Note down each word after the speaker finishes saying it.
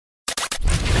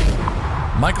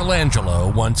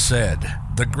Michelangelo once said,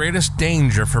 "The greatest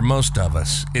danger for most of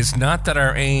us is not that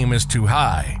our aim is too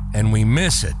high and we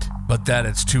miss it, but that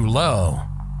it's too low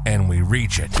and we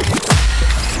reach it."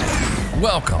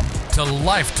 Welcome to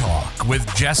Life Talk with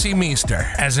Jesse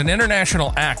Meester. As an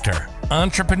international actor,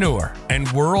 entrepreneur,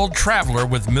 and world traveler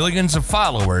with millions of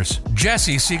followers,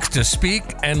 Jesse seeks to speak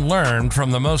and learn from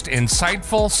the most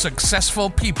insightful, successful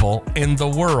people in the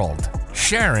world,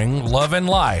 sharing love and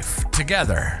life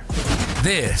together.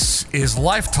 This is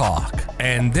Life Talk,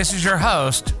 and this is your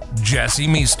host, Jesse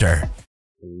Meester.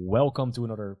 Welcome to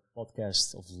another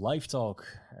podcast of Life Talk,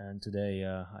 and today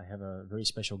I have a very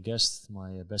special guest.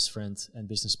 My best friend and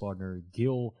business partner,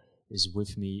 Gil, is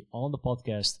with me on the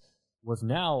podcast with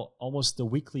now almost the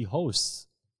weekly host,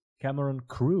 Cameron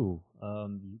Crew.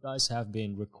 You guys have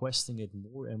been requesting it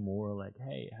more and more, like,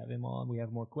 hey, have him on, we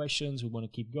have more questions, we want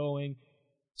to keep going.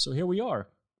 So here we are.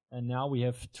 And now we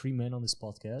have 3 men on this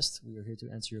podcast. We are here to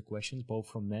answer your questions, both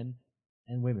from men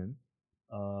and women.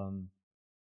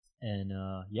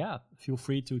 Feel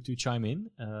free to chime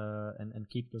in and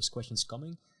keep those questions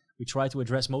coming. We try to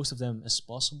address most of them as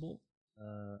possible.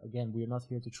 Again, we are not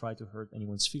here to try to hurt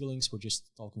anyone's feelings. We're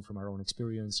just talking from our own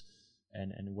experience.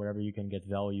 And wherever you can get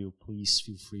value, please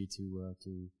feel free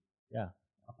to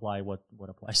apply what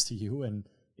applies to you. And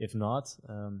if not,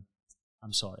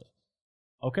 I'm sorry.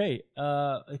 Okay,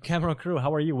 Cameron Crew,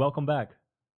 how are you? Welcome back.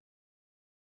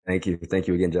 Thank you. Thank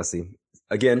you again, Jesse.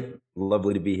 Again,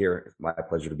 lovely to be here. It's my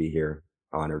pleasure to be here.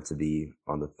 Honored to be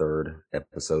on the 3rd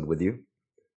episode with you.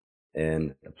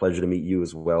 And a pleasure to meet you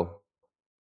as well.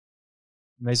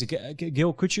 Amazing.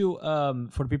 Gil, could you,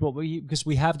 for the people, because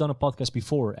we have done a podcast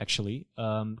before, actually,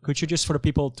 could you just, for the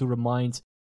people, to remind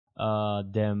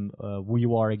them who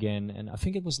you are again? And I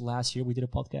think it was last year we did a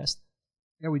podcast.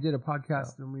 Yeah, we did a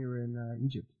podcast when we were in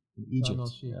Egypt.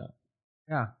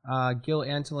 Gil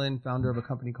Antolin, founder of a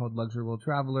company called Luxury World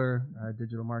Traveler,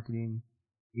 digital marketing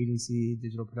agency,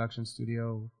 digital production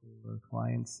studio for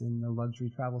clients in the luxury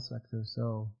travel sector.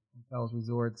 So hotels,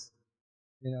 resorts,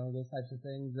 those types of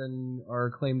things. And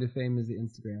our claim to fame is the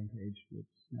Instagram page, which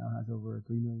now has over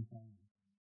 3 million followers.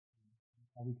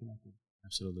 How we connected.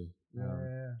 Absolutely.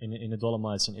 In the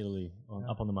Dolomites in Italy,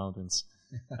 up on the mountains.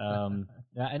 And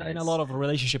a lot of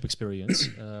relationship experience,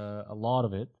 a lot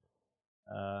of it.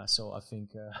 So I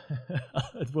think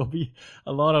it will be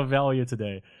a lot of value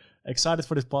today. Excited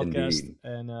for this podcast. Indeed.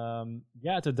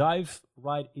 And to dive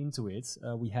right into it,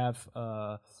 we have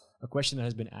a question that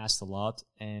has been asked a lot.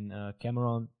 And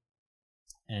Cameron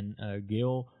and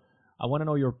Gil, I want to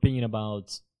know your opinion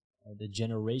about the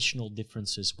generational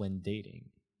differences when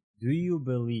dating. Do you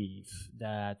believe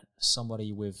that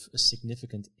somebody with a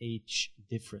significant age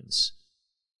difference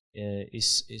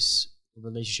is a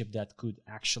relationship that could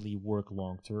actually work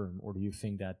long term, or do you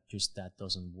think that just that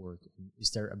doesn't work? Is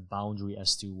there a boundary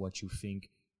as to what you think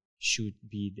should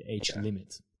be the age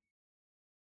limit?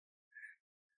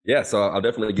 Yeah, so I'll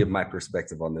definitely give my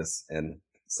perspective on this, and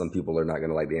some people are not going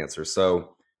to like the answer.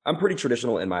 So I'm pretty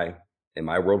traditional in my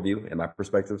worldview, in my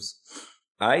perspectives.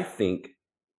 I think,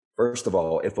 first of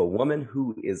all, if a woman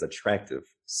who is attractive,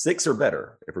 6 or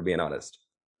better, if we're being honest,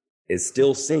 is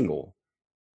still single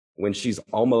when she's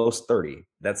almost 30,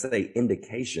 that's an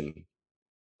indication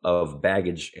of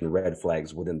baggage and red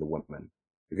flags within the woman.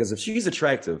 Because if she's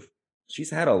attractive, she's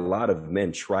had a lot of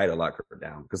men try to lock her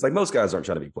down. Because like most guys aren't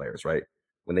trying to be players, right?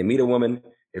 When they meet a woman,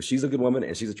 if she's a good woman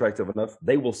and she's attractive enough,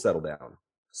 they will settle down.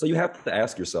 So you have to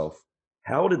ask yourself,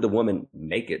 how did the woman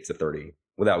make it to 30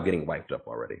 without getting wiped up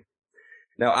already?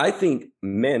 Now, I think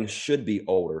men should be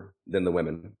older than the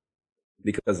women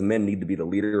because men need to be the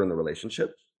leader in the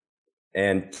relationship.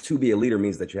 And to be a leader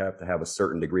means that you have to have a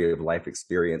certain degree of life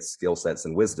experience, skill sets,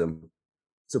 and wisdom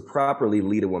to properly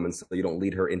lead a woman so you don't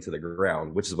lead her into the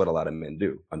ground, which is what a lot of men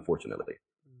do, unfortunately.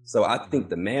 So I think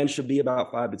the man should be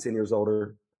about 5 to 10 years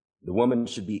older. The woman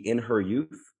should be in her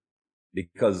youth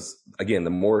because, again, the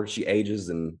more she ages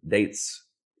and dates,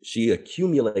 she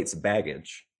accumulates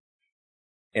baggage.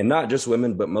 And not just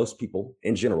women, but most people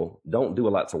in general don't do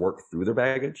a lot to work through their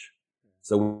baggage.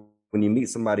 So when you meet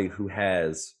somebody who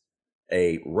has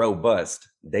a robust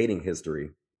dating history,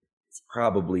 it's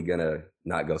probably going to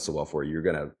not go so well for you. You're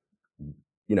going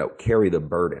to, carry the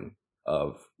burden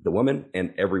of the woman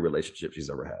and every relationship she's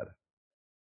ever had.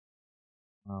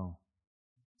 Wow.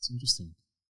 It's interesting.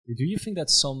 Do you think that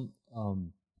some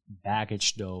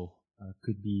baggage, though,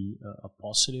 could be a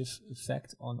positive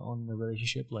effect on the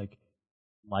relationship? Like,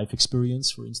 life experience,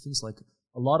 for instance. Like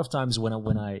a lot of times when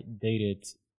I dated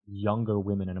younger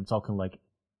women, and I'm talking like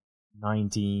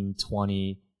 19,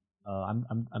 20,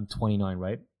 I'm 29,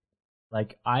 right?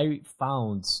 Like I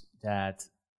found that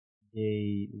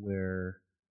they were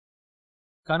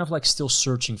kind of like still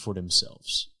searching for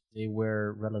themselves. They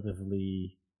were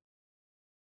relatively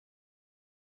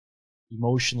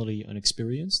emotionally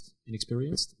inexperienced,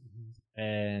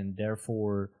 and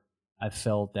therefore I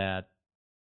felt that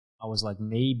I was like,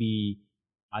 maybe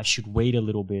I should wait a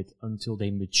little bit until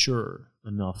they mature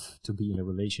enough to be in a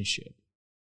relationship.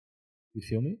 You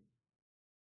feel me?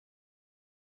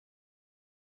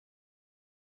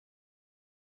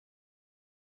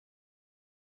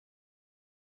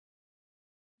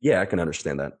 Yeah, I can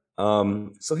understand that.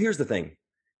 So here's the thing.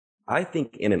 I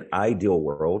think in an ideal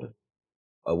world,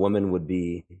 a woman would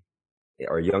be,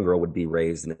 or a young girl would be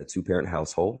raised in a two-parent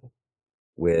household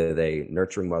with a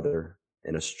nurturing mother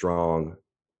and a strong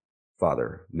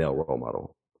father, male role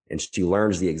model. And she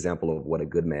learns the example of what a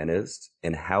good man is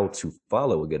and how to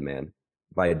follow a good man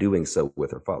by doing so with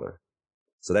her father.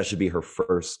 So that should be her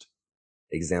first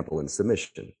example in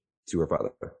submission to her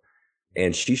father.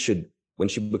 And she should, when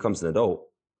she becomes an adult,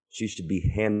 she should be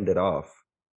handed off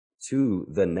to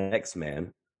the next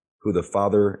man who the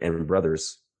father and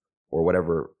brothers or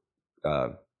whatever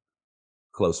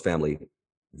close family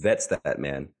vets that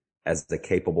man as the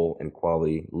capable and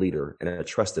quality leader and a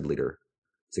trusted leader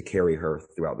to carry her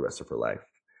throughout the rest of her life.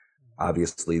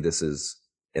 Obviously, this is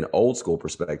an old school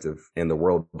perspective and the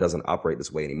world doesn't operate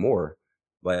this way anymore.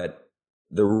 But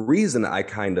the reason I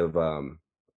kind of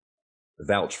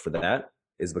vouch for that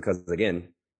is because,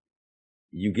 again,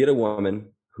 you get a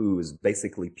woman who is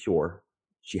basically pure.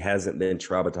 She hasn't been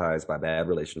traumatized by bad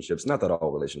relationships. Not that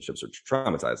all relationships are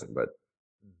traumatizing, but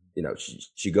you know,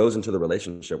 she goes into the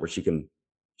relationship where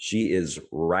she is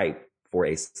ripe for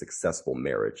a successful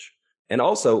marriage. And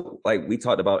also, like we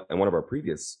talked about in one of our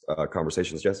previous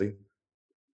conversations, Jesse,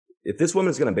 if this woman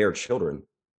is going to bear children,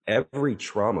 every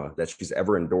trauma that she's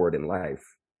ever endured in life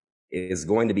is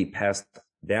going to be passed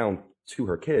down to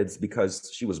her kids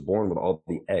because she was born with all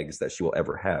the eggs that she will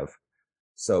ever have.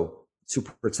 So to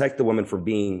protect the woman from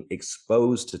being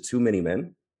exposed to too many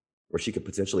men, where she could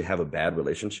potentially have a bad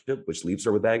relationship, which leaves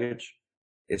her with baggage,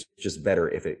 it's just better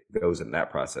if it goes in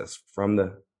that process from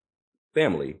the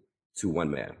family to one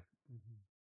man.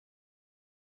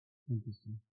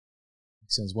 Interesting.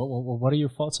 Makes sense. What are your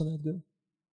thoughts on that, Bill?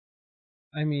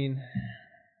 I mean,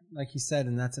 like you said,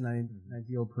 and that's an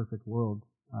ideal, perfect world.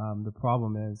 The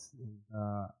problem is,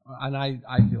 and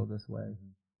I feel this way,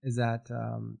 is that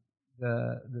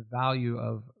the value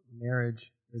of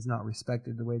marriage is not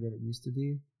respected the way that it used to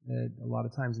be. A lot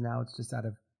of times now it's just out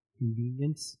of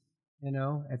convenience, you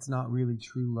know. It's not really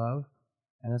true love,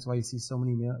 and that's why you see so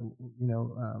many,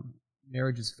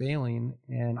 marriages failing.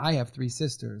 And I have 3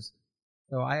 sisters,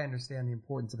 so I understand the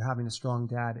importance of having a strong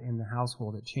dad in the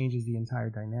household. It changes the entire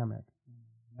dynamic.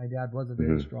 My dad was a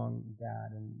very strong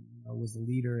dad and was the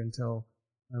leader until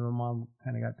my mom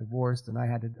kind of got divorced, and I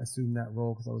had to assume that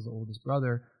role because I was the oldest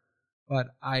brother. But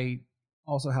I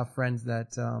also have friends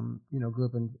that grew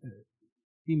up in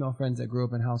female friends that grew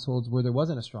up in households where there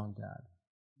wasn't a strong dad,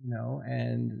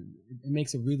 and it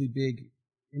makes a really big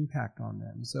impact on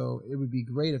them. So it would be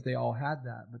great if they all had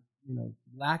that, but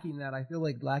lacking that, I feel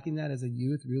like lacking that as a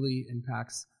youth really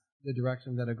impacts the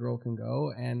direction that a girl can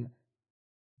go and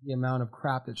the amount of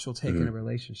crap that she'll take in a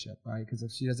relationship, right? Because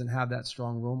if she doesn't have that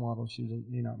strong role model, she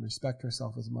may not respect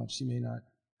herself as much. She may not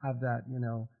have that,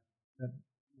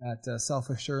 that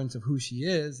self-assurance of who she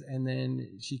is, and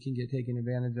then she can get taken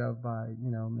advantage of by,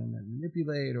 men that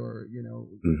manipulate or,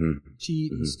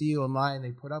 cheat and steal and lie, and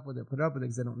they put up with it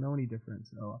because they don't know any different.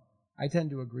 So I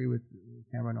tend to agree with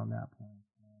Cameron on that point.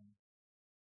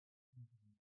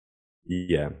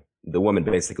 Yeah. The woman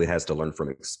basically has to learn from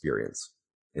experience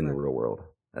in the real world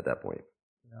at that point.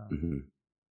 Yeah.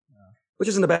 Which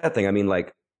isn't a bad thing. I mean,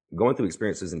 like, going through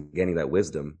experiences and gaining that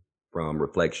wisdom from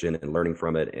reflection and learning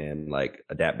from it and like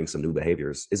adapting some new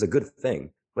behaviors is a good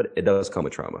thing, but it does come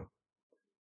with trauma.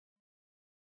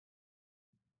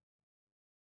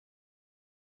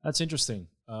 That's interesting.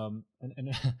 And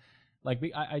like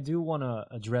I do want to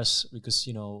address, because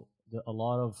a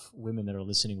lot of women that are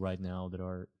listening right now that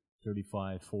are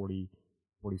 35, 40,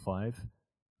 45.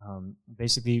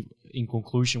 Basically, in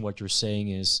conclusion, what you're saying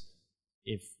is,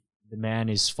 if the man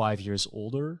is 5 years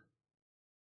older,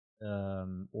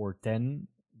 or 10,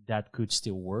 that could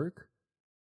still work.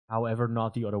 However,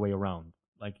 not the other way around.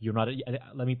 Like, you're not,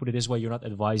 let me put it this way, you're not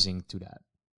advising to that,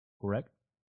 correct?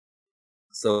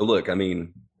 So look, I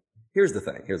mean, here's the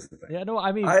thing. Yeah, no,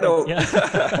 I mean, I don't,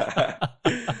 yeah.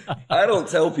 I don't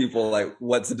tell people like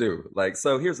what to do. Like,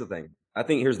 so here's the thing. I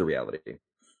think here's the reality.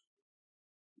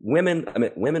 Women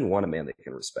want a man they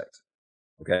can respect.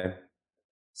 Okay.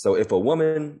 So if a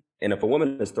woman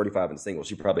is 35 and single,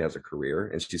 she probably has a career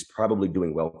and she's probably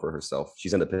doing well for herself.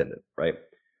 She's independent, right?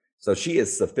 So she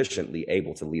is sufficiently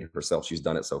able to lead herself. She's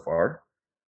done it so far.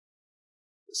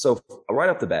 So right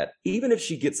off the bat, even if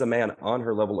she gets a man on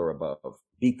her level or above,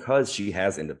 because she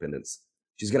has independence,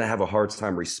 she's going to have a hard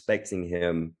time respecting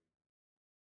him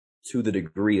to the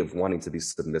degree of wanting to be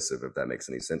submissive, if that makes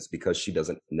any sense, because she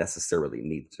doesn't necessarily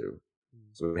need to.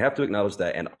 So we have to acknowledge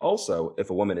that. And also,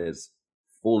 if a woman is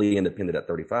fully independent at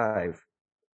 35,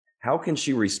 how can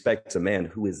she respect a man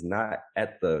who is not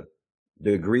at the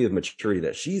degree of maturity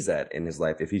that she's at in his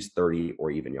life if he's 30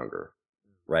 or even younger,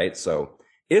 right? So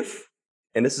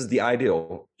and this is the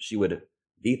ideal, she would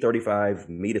be 35,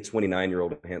 meet a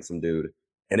 29-year-old handsome dude,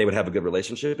 and they would have a good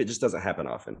relationship. It just doesn't happen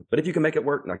often. But if you can make it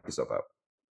work, knock yourself out.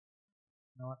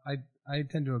 No, I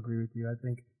tend to agree with you. I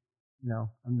think,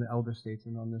 I'm the elder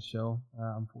statesman on this show.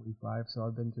 I'm 45, so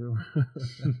I've been through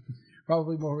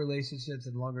probably more relationships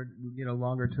and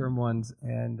longer term ones.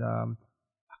 And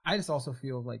I just also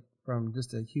feel like, from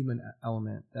just a human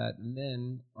element, that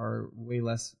men are way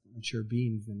less mature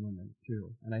beings than women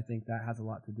too, and I think that has a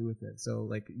lot to do with it. So,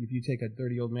 like, if you take a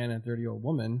 30-year-old man and a 30-year-old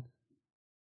woman,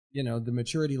 the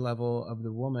maturity level of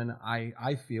the woman,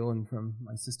 I feel, and from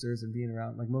my sisters and being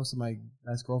around, like, most of my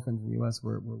best girlfriends in the U.S.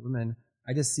 were women.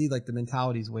 I just see, like, the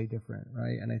mentality is way different,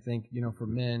 right? And I think, for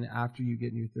men, after you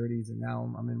get in your 30s, and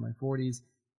now I'm in my 40s,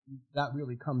 that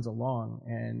really comes along,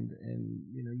 and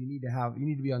you need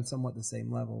to be on somewhat the same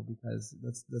level, because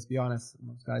let's be honest,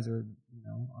 most guys are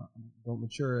don't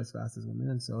mature as fast as women,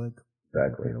 and so it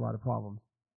create a lot of problems.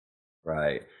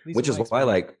 Right, which is why,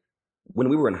 like, when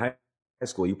we were in high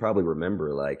school, you probably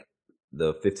remember, like,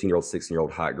 the 15-year-old,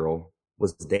 16-year-old hot girl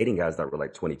was dating guys that were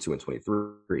like 22 and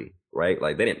 23, right?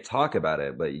 Like, they didn't talk about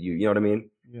it, but you know what I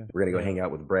mean? Yeah. We're going to go hang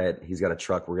out with Brett. He's got a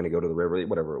truck. We're going to go to the river,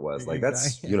 whatever it was. Like,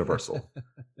 that's universal.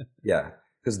 Yeah.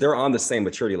 Because they're on the same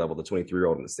maturity level, the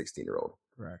 23-year-old and the 16-year-old.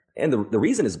 Correct. And the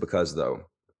reason is because, though,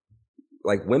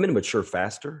 like, women mature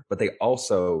faster, but they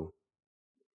also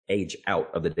age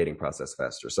out of the dating process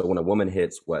faster. So when a woman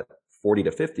hits 40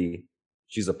 to 50,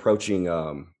 she's approaching,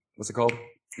 what's it called?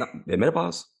 Not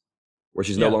menopause, where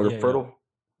she's no longer fertile.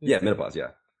 Yeah, menopause.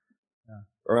 Yeah.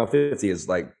 Around 50 is,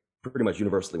 like, pretty much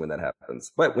universally when that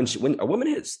happens. But when a woman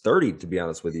hits 30, to be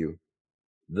honest with you,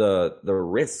 the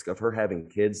risk of her having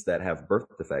kids that have birth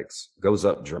defects goes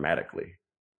up dramatically,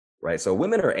 right? So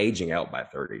women are aging out by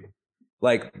 30.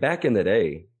 Like, back in the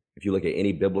day, if you look at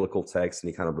any biblical text,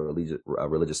 any kind of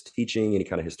religious teaching, any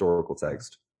kind of historical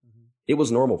text, it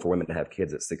was normal for women to have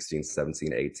kids at 16,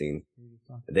 17, 18.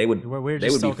 They would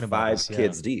be 5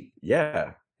 kids deep.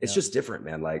 Yeah. It's just different,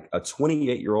 man. Like, a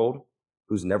 28-year-old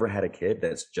who's never had a kid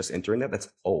that's just entering that's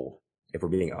old, if we're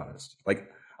being honest. Like,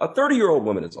 a 30-year-old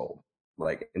woman is old,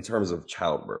 like, in terms of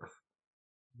childbirth.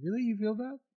 Really? You feel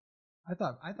that? I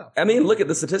thought. I mean, look at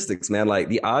the statistics, man. Like,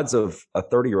 the odds of a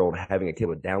 30-year-old having a kid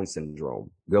with Down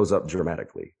syndrome goes up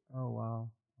dramatically. Oh, wow.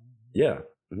 Yeah.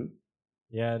 Mm-hmm.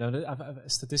 Yeah, no,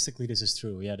 statistically this is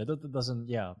true. Yeah, that doesn't,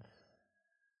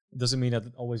 it doesn't mean that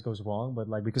it always goes wrong, but,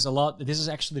 like, because this is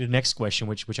actually the next question,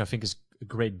 which I think is a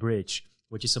great bridge,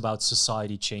 which is about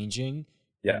society changing.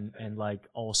 Yeah. And like,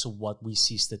 also what we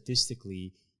see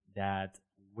statistically, that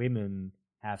women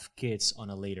have kids on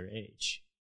a later age.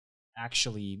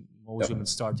 Actually, most women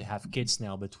start to have kids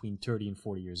now between 30 and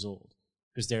 40 years old,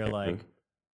 because they're like,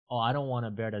 oh, I don't want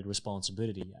to bear that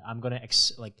responsibility. I'm going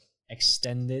to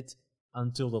extend it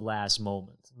until the last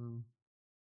moment.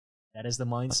 That is the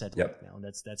mindset right now.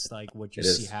 That's like what you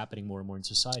see happening more and more in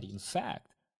society. In fact,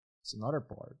 it's another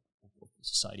part of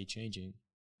society changing,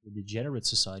 the degenerate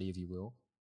society, if you will.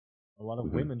 A lot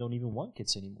of women don't even want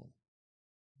kids anymore.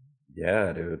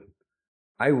 Yeah, dude.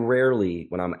 I rarely,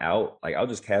 when I'm out, like, I'll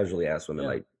just casually ask women,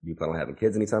 like, do you plan on having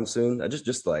kids anytime soon? I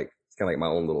just like, it's kind of like my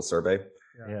own little survey.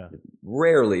 Yeah.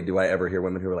 Rarely do I ever hear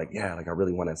women who are like, yeah, like, I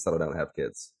really want to settle down and have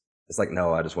kids. It's like,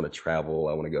 no, I just want to travel.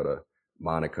 I want to go to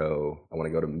Monaco. I want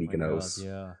to go to Mykonos.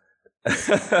 Oh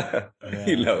God,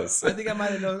 He knows. I think I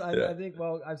might have known. I think,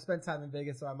 well, I've spent time in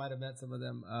Vegas, so I might have met some of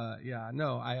them. I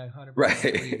 100%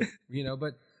 agree.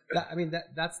 But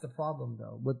that's the problem,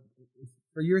 though.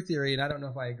 For your theory, and I don't know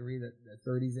if I agree that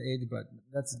 30 is the age, but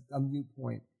that's a moot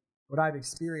point. What I've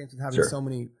experienced with having so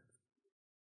many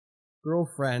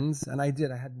girlfriends, and I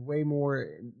had way more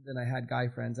than I had guy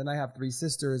friends, and I have 3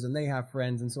 sisters, and they have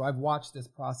friends, and so I've watched this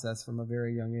process from a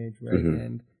very young age, right?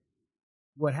 And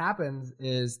what happens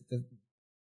is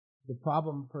the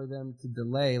problem for them to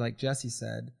delay, like Jesse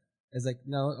said, is like,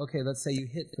 no, okay, let's say you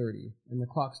hit 30 and the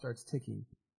clock starts ticking.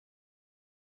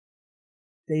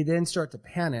 They then start to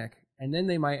panic, and then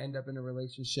they might end up in a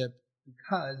relationship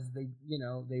because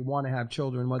they want to have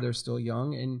children while they're still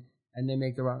young, and they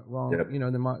make the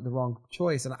wrong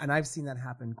choice. And I've seen that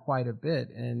happen quite a bit.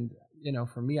 And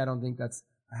for me, I don't think that's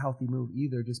a healthy move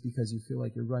either. Just because you feel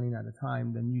like you're running out of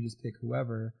time, then you just pick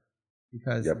whoever.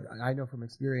 Because I know from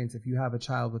experience, if you have a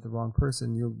child with the wrong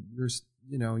person,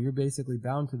 you're basically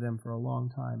bound to them for a long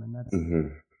time, and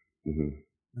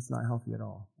that's not healthy at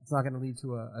all. It's not going to lead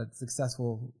to a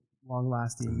successful,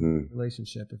 long-lasting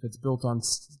relationship if it's built on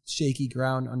shaky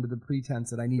ground under the pretense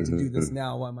that I need to do this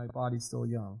now while my body's still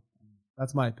young.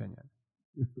 That's my opinion.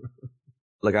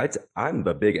 Like I'm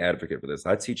a big advocate for this.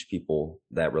 I teach people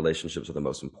that relationships are the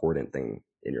most important thing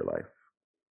in your life.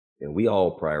 And we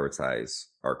all prioritize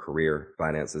our career,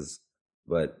 finances,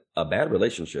 but a bad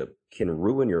relationship can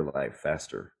ruin your life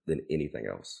faster than anything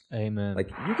else. Amen. Like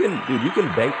you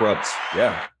can bankrupt.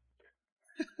 Yeah.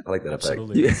 I like that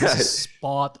Absolutely. effect. Yeah.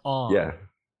 Spot on. Yeah.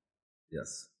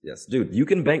 Yes. Dude, you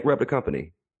can bankrupt a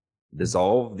company,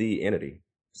 dissolve the entity,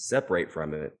 separate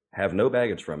from it, have no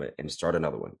baggage from it, and start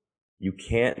another one. You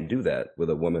can't do that with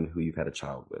a woman who you've had a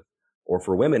child with. Or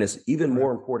for women, it's even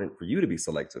more important for you to be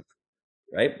selective.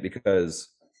 Right? Because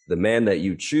the man that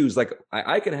you choose, like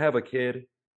I can have a kid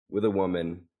with a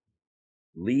woman,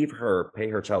 leave her, pay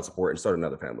her child support, and start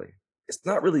another family. It's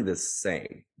not really the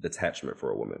same detachment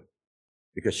for a woman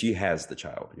because she has the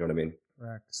child. You know what I mean?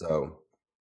 Correct. So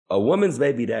a woman's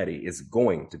baby daddy is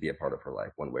going to be a part of her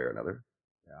life one way or another.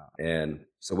 Yeah. And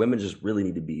so women just really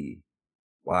need to be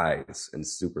wise and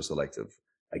super selective.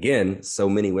 Again, so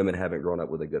many women haven't grown up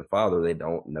with a good father. They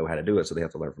don't know how to do it. So they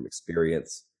have to learn from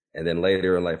experience. And then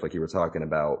later in life, like you were talking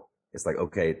about, it's like,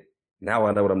 okay, now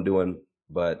I know what I'm doing,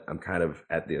 but I'm kind of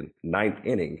at the 9th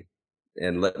inning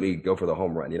and let me go for the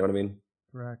home run. You know what I mean?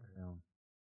 Correct.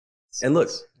 Yeah. And look,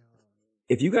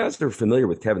 if you guys are familiar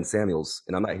with Kevin Samuels,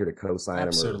 and I'm not here to co-sign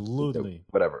him or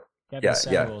whatever. Kevin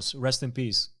Samuels, rest in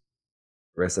peace.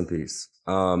 Rest in peace.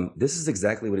 This is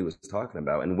exactly what he was talking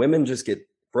about. And women just get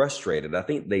frustrated. I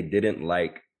think they didn't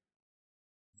like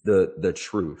the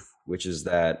truth, which is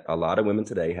that a lot of women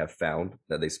today have found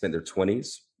that they spent their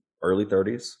 20s, early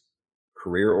 30s,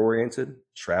 career oriented,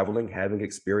 traveling, having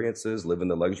experiences, living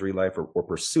the luxury life or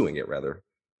pursuing it rather.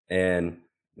 And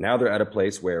now they're at a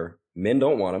place where men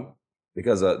don't want them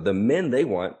because the men they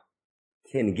want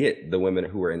can get the women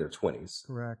who are in their 20s.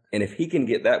 Correct. And if he can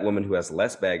get that woman who has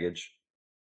less baggage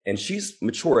and she's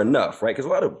mature enough, right? Because a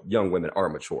lot of young women are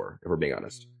mature, if we're being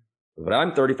honest. But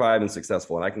I'm 35 and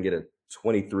successful and I can get a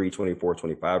 23, 24,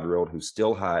 25-year-old who's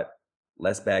still hot,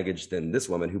 less baggage than this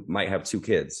woman who might have 2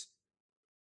 kids.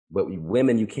 But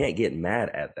women, you can't get mad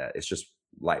at that. It's just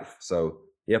life. So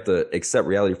you have to accept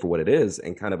reality for what it is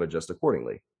and kind of adjust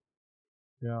accordingly.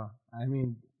 Yeah. I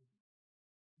mean,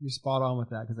 you're spot on with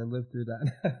that because I lived through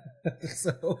that.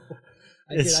 So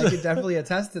I could definitely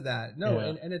attest to that. No,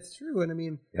 yeah. and it's true. And I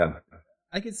mean, yeah.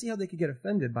 I could see how they could get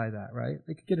offended by that, right?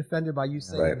 They could get offended by you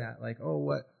saying that, like, oh,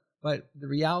 what? But the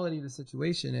reality of the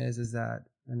situation is that,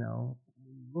 when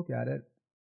you look at it,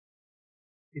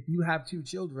 if you have 2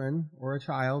 children or a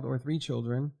child or 3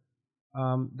 children,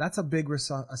 that's a big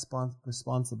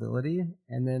responsibility.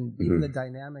 And then even the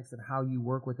dynamics of how you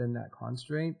work within that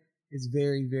constraint is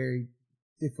very, very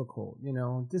difficult,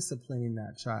 disciplining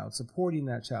that child, supporting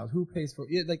that child, who pays for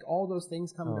it, like all those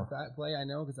things come into play. I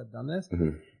know because I've done this.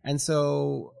 And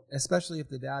so, especially if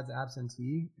the dad's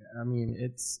absentee, I mean,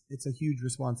 it's a huge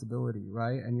responsibility,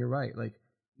 right? And you're right. Like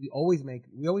we always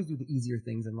do the easier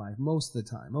things in life. Most of the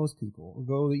time, most people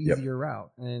go the easier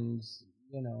route, and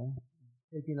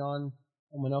taking on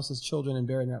someone else's children and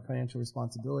bearing that financial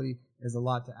responsibility is a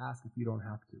lot to ask if you don't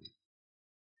have to.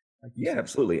 Like said.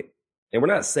 Absolutely. And we're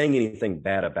not saying anything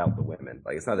bad about the women.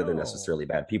 Like, it's not that they're necessarily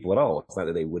bad people at all. It's not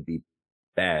that they would be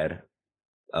bad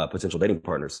potential dating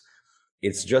partners.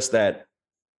 It's just that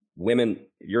women,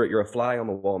 you're a fly on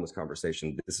the wall in this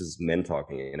conversation. This is men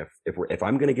talking. And if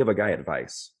I'm going to give a guy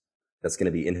advice that's going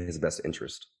to be in his best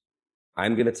interest,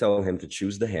 I'm going to tell him to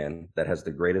choose the hand that has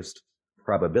the greatest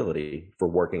probability for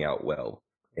working out well.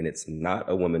 And it's not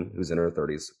a woman who's in her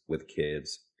 30s with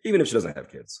kids, even if she doesn't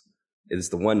have kids. It's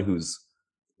the one who's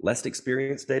less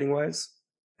experienced dating wise,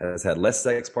 has had less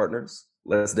sex partners,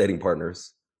 less dating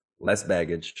partners, less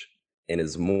baggage, and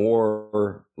is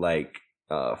more like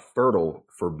fertile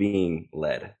for being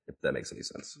led, if that makes any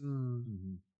sense.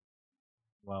 Mm-hmm.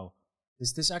 Wow.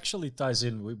 This actually ties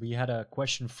in. We had a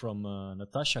question from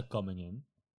Natasha coming in.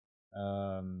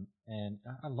 And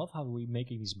I love how we're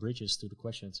making these bridges to the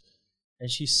questions. And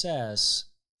she says,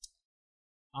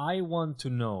 I want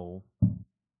to know,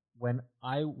 when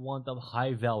I want a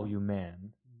high value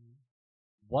man,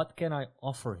 what can I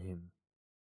offer him?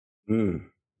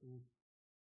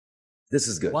 This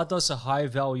is good. What does a high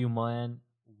value man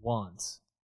want?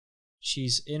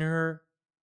 She's in her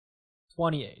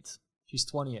 28. She's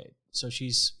 28. So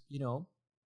she's,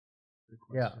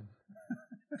 Yeah.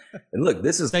 And look,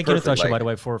 this is Thank you, perfect. Natasha, Like, by the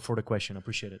way, for the question. I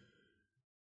appreciate it.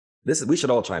 we should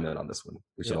all chime in on this one.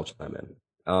 We should all chime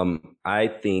in. I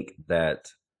think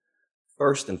that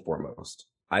first and foremost,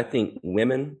 I think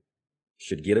women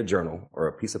should get a journal or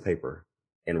a piece of paper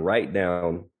and write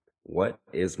down, what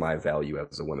is my value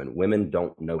as a woman? Women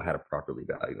don't know how to properly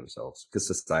value themselves because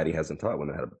society hasn't taught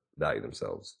women how to value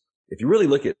themselves. If you really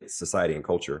look at society and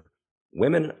culture,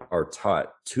 women are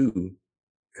taught to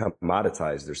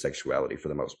commoditize their sexuality for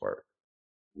the most part.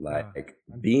 Like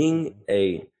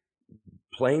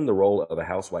playing the role of a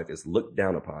housewife is looked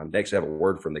down upon. They actually have a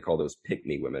word for them. They call those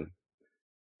pick-me women.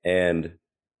 And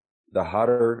the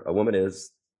hotter a woman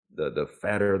is, the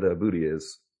fatter the booty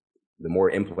is, the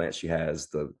more implants she has,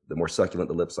 the more succulent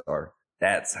the lips are.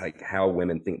 That's like how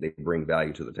women think they bring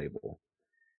value to the table.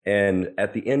 And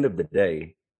at the end of the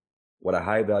day, what a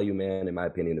high value man, in my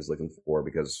opinion, is looking for,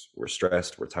 because we're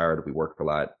stressed, we're tired, we work a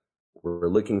lot. We're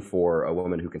looking for a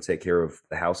woman who can take care of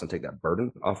the house and take that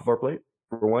burden off of our plate,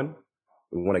 for one.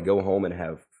 We want to go home and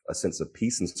have a sense of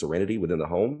peace and serenity within the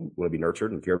home. We want to be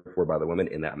nurtured and cared for by the women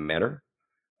in that manner.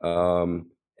 And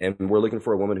we're looking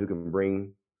for a woman who can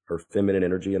bring her feminine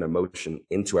energy and emotion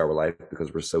into our life,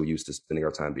 because we're so used to spending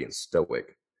our time being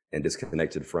stoic and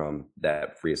disconnected from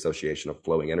that free association of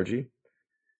flowing energy.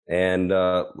 And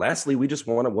lastly, we just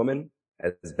want a woman,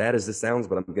 as bad as this sounds,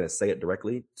 but I'm going to say it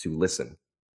directly, to listen.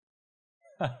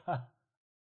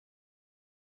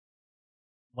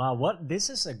 Wow, this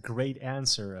is a great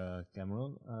answer,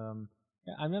 Cameron.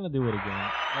 Yeah, I'm gonna do it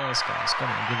again. Yes, guys, come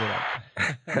on, give it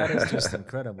up. That is just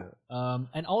incredible.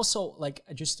 And also, like,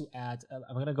 just to add,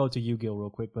 I'm gonna go to you, Gil, real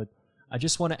quick, but I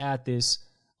just want to add this.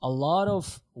 A lot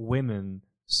of women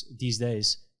these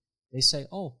days, they say,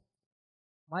 "Oh,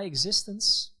 my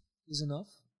existence is enough.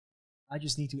 I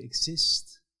just need to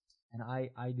exist, and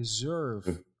I deserve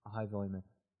a high value man."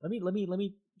 Let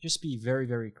me just be very,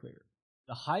 very clear.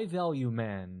 The high value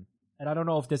man, and I don't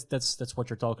know if that's what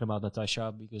you're talking about,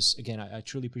 Natasha, because again, I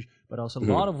truly appreciate, but also a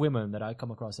lot of women that I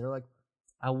come across, they're like,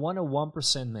 I want a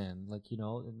 1% man, like, you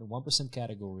know, in the 1%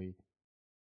 category.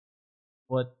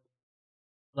 But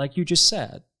like you just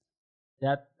said,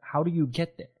 that how do you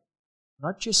get there?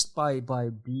 Not just by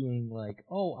being like,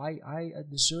 oh, I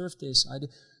deserve this.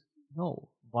 No,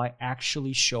 by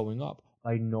actually showing up,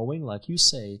 by knowing, like you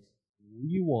say, who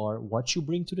you are, what you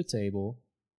bring to the table,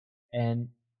 and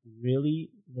really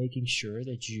making sure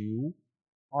that you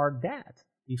are that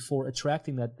before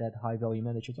attracting that high value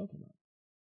man that you're talking about.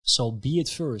 So be it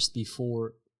first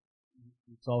before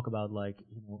you talk about, like,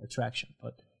 you know, attraction.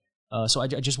 But so I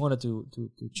just wanted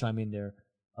to chime in there.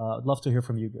 I'd love to hear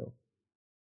from you, Bill.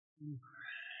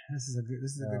 This is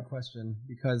a good question,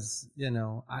 because, you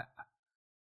know,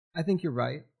 I think you're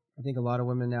right. I think a lot of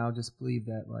women now just believe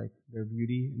that, like, their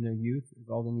beauty and their youth is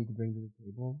all they need to bring to the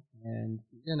table. And,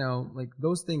 you know, like,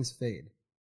 those things fade,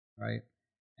 right?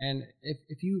 And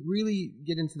if you really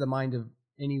get into the mind of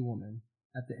any woman,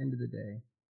 at the end of the day,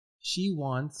 she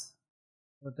wants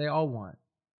what they all want.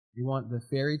 They want the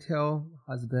fairy tale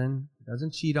husband who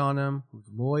doesn't cheat on them, who's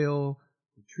loyal,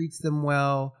 who treats them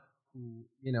well, who,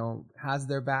 you know, has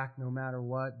their back no matter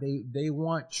what. They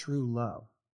want true love.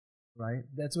 Right?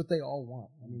 That's what they all want.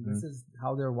 I mean, this is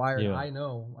how they're wired. Yeah. I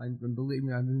know. Believe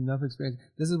me, I have enough experience.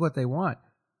 This is what they want.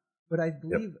 But I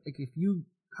believe, like, if you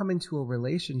come into a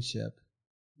relationship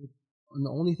and the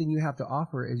only thing you have to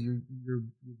offer is your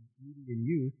beauty and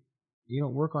youth, you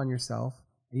don't work on yourself,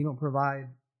 and you don't provide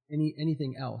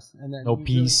anything else, and then no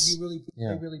peace. They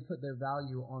really put their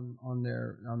value on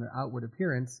their outward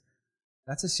appearance.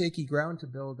 That's a shaky ground to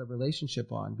build a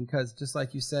relationship on, because just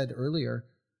like you said earlier,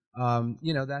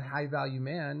 you know, that high value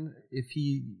man, if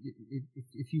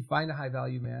you find a high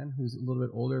value man who's a little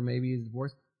bit older, maybe he's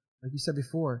divorced, like you said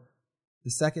before, the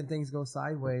second things go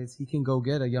sideways, he can go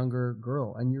get a younger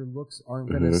girl, and your looks aren't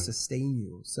going to sustain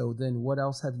you. So then what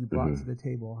else have you brought to the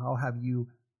table? How have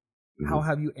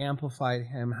you amplified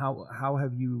him? How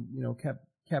have you, you know, kept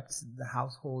the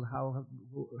household? How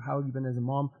have you been as a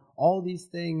mom? All these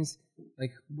things,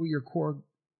 like, what your core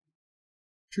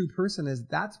true person is,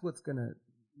 that's what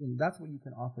you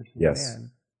can offer to a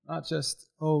man. Not just,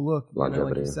 oh, look, you know,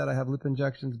 like you said, I have lip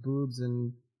injections, boobs,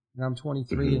 and I'm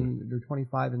 23 and they're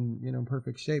 25 and, you know, in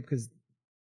perfect shape. Because,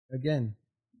 again,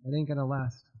 it ain't going to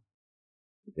last.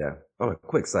 Yeah. On a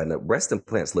quick side note, breast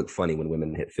implants look funny when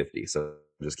women hit 50. So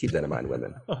just keep that in mind,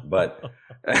 women. But,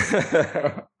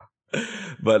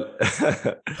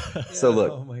 so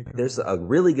look, there's a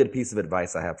really good piece of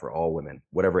advice I have for all women,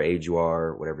 whatever age you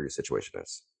are, whatever your situation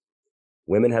is.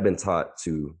 Women have been taught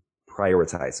to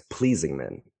prioritize pleasing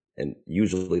men, and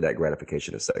usually that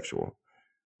gratification is sexual.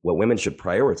 what women should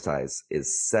prioritize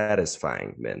is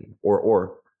satisfying men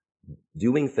or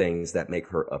doing things that make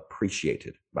her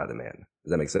appreciated by the man.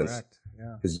 Does that make sense? Correct.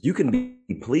 Yeah. Because you can be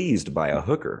pleased by a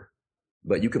hooker,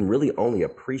 but you can really only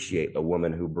appreciate a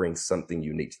woman who brings something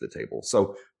unique to the table.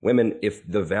 So women, if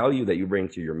the value that you bring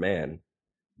to your man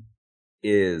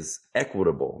is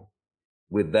equitable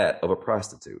with that of a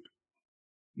prostitute,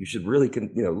 you should really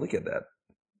look at that.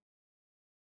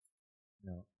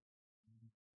 No.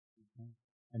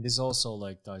 And this also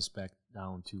like ties back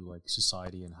down to like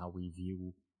society and how we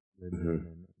view women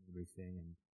and everything.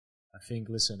 And I think,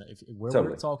 listen, if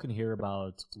we're talking here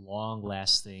about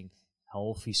long-lasting,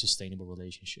 healthy, sustainable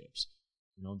relationships,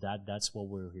 that's what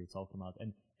we're here talking about.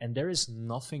 And there is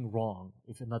nothing wrong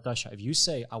if Natasha, if you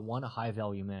say I want a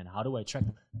high-value man, how do I attract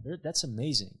him? That's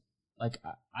amazing. Like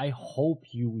I hope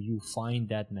you find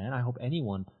that man. I hope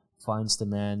anyone finds the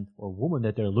man or woman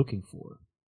that they're looking for.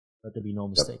 Let there be no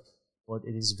mistake. Yep. But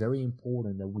it is very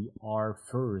important that we are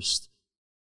first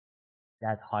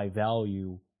that high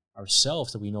value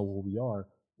ourselves, that we know who we are,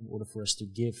 in order for us to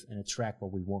give and attract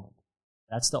what we want.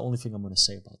 That's the only thing I'm going to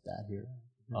say about that here.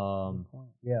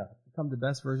 Yeah, become the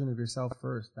best version of yourself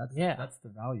first. That's the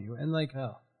value. And like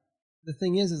the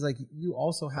thing is like you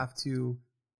also have to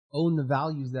own the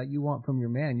values that you want from your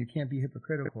man. You can't be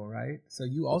hypocritical, right? So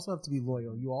you also have to be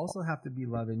loyal. You also have to be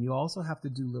loving. You also have to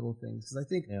do little things. Because I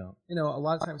think, a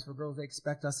lot of times for girls, they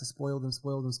expect us to spoil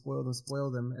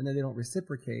them, and then they don't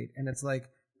reciprocate. And it's like,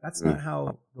 that's not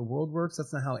how the world works.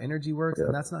 That's not how energy works.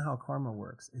 And that's not how karma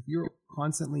works. If you're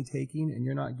constantly taking and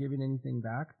you're not giving anything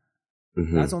back,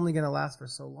 that's only going to last for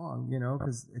so long,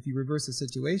 because if you reverse the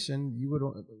situation,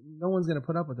 no one's going to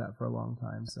put up with that for a long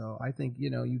time. So I think,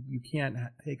 you can't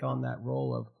take on that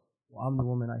role of, well, I'm the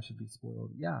woman, I should be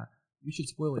spoiled. Yeah, you should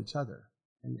spoil each other,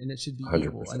 and it should be 100%.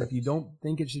 Equal. And if you don't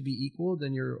think it should be equal,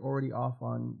 then you're already off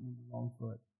on the wrong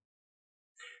foot.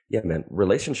 Yeah, man.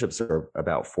 Relationships are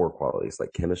about 4 qualities,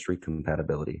 like chemistry,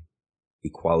 compatibility,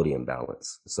 equality, and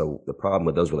balance. So the problem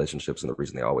with those relationships, and the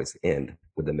reason they always end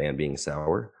with the man being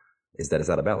sour, is that it's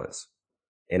out of balance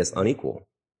and it's unequal,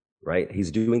 right? He's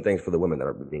doing things for the women that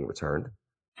are being returned,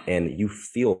 and you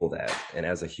feel that. And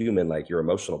as a human, like your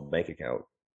emotional bank account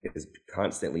is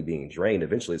constantly being drained.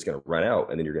 Eventually it's going to run out,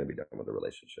 and then you're going to be done with the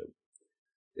relationship,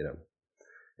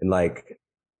 and like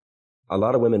a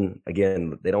lot of women,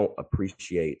 again, they don't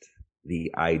appreciate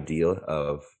the idea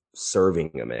of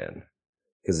serving a man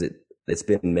because it's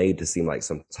been made to seem like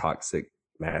some toxic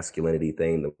masculinity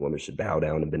thing. The woman should bow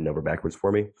down and bend over backwards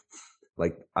for me.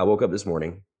 Like I woke up this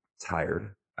morning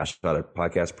tired. I shot a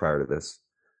podcast prior to this.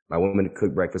 My woman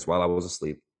cooked breakfast while I was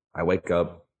asleep. I wake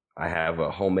up. I have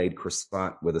a homemade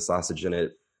croissant with a sausage in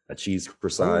it, a cheese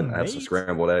croissant. I have some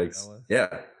scrambled eggs.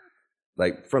 Yeah,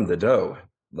 like from the dough.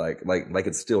 Like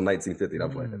it's still 1950.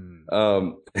 I'm playing.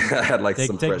 I had like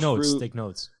some fresh fruit. Take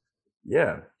notes.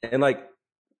 Yeah, and like,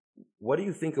 what do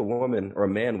you think a woman or a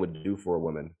man would do for a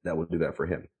woman that would do that for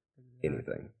him?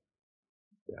 Anything.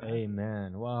 Yeah.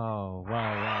 Amen. Wow.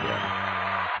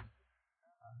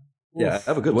 Yeah, I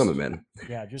have a good woman, man.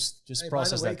 Yeah, just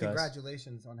process that, guys.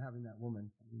 Congratulations on having that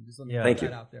woman. I mean, just let me Thank put you.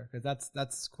 that out there, because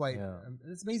that's quite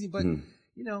it's amazing. But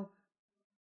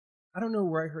I don't know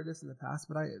where I heard this in the past,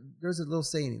 but there's a little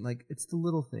saying, like, it's the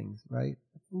little things, right?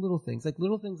 It's the little things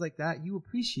like that you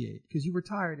appreciate because you were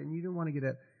tired and you didn't want to get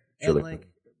it. And like,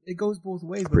 it goes both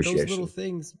ways, but those little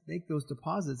things make those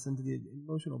deposits into the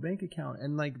emotional bank account,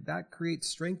 and like that creates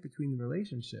strength between the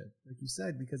relationship, like you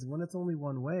said, because when it's only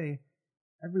one way,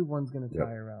 everyone's going to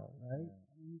tire out, right?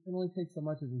 You can only take so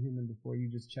much as a human before you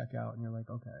just check out and you're like,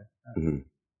 okay.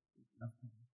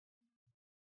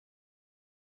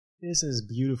 This is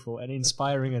beautiful and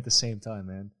inspiring at the same time,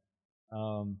 man.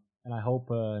 And I hope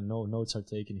no notes are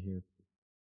taken here.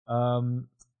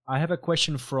 I have a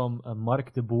question from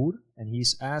Mark de Boer, and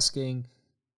he's asking,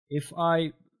 if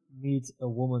I meet a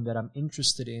woman that I'm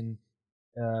interested in,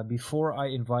 before I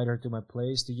invite her to my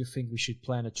place, do you think we should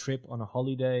plan a trip on a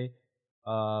holiday?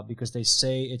 Because they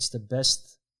say it's the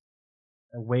best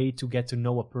way to get to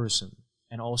know a person,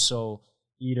 and also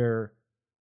either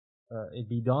it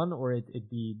be done or it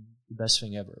be the best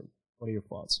thing ever. What are your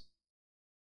thoughts?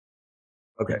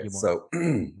 Okay, so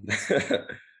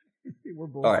we're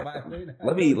both all right.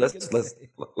 Let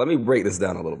me break this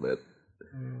down a little bit.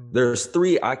 There's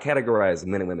 3. I categorize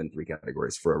men and women in 3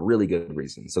 categories for a really good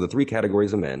reason. So the 3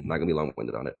 categories of men, not gonna be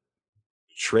long-winded on it: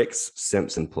 tricks,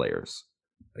 simps, and players.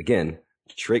 Again,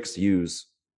 tricks use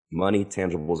money,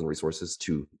 tangibles, and resources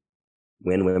to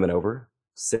win women over.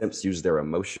 Simps use their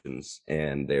emotions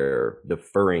and they're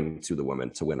deferring to the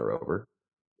woman to win her over.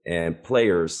 And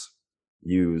players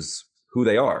use who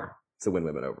they are to win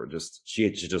women over. She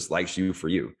just likes you for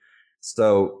you.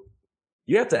 So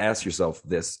you have to ask yourself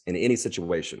this in any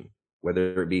situation,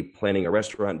 whether it be planning a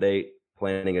restaurant date,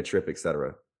 planning a trip,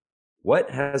 etc. What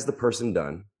has the person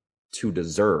done to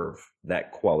deserve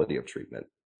that quality of treatment?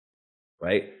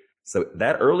 Right? So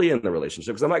that early in the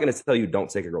relationship, because I'm not going to tell you don't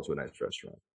take a girl to a nice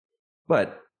restaurant,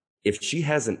 but if she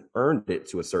hasn't earned it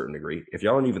to a certain degree, if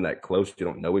y'all aren't even that close, you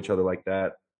don't know each other like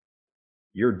that,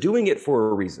 you're doing it for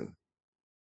a reason.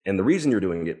 And the reason you're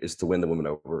doing it is to win the woman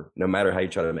over, no matter how you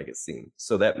try to make it seem.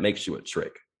 So that makes you a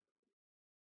trick.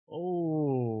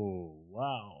 Oh,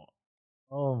 wow.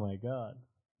 Oh my God.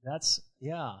 That's,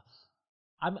 yeah.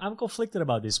 I'm conflicted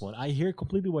about this one. I hear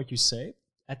completely what you say.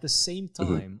 At the same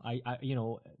time, I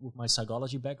with my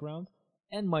psychology background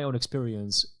and my own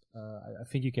experience, I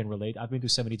think you can relate. I've been to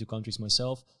 72 countries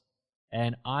myself,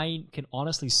 and I can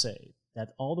honestly say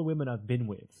that all the women I've been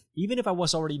with, even if I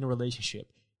was already in a relationship,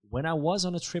 when I was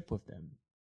on a trip with them,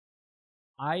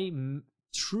 I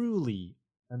truly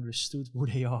understood who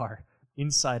they are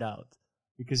inside out,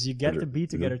 because you get to be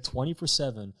together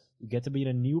 24/7. You get to be in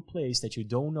a new place that you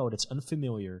don't know, that's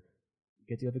unfamiliar. You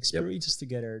get to have experiences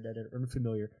together that are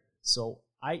unfamiliar. So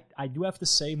I do have to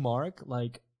say, Mark,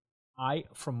 like,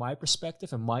 from my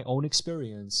perspective and my own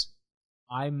experience,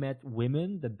 I met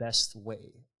women the best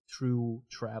way through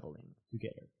traveling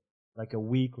together. Like a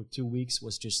week or 2 weeks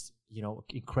was just,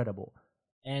 incredible.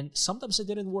 And sometimes it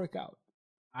didn't work out.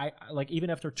 I like, even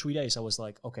after 3 days, I was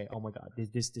like, okay, oh my God,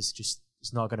 this just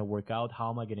is not going to work out.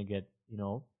 How am I going to get, in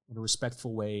a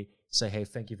respectful way, say, hey,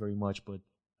 thank you very much, but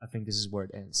I think this is where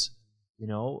it ends,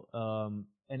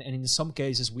 and in some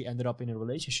cases we ended up in a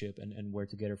relationship and we're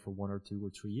together for 1 or 2 or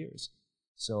 3 years.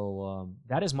 So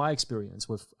that is my experience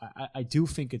with, I do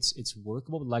think it's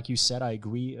workable. Like you said, I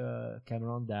agree,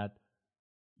 Cameron, that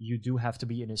you do have to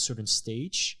be in a certain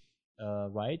stage,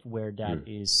 right, where that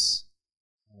is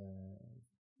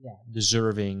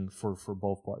deserving for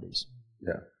both parties.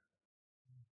 Yeah.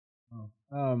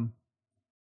 I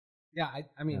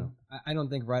mean, I don't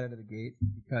think right out of the gate,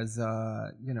 because,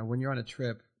 when you're on a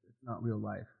trip, it's not real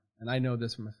life. And I know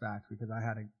this from a fact, because I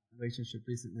had a relationship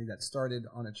recently that started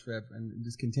on a trip and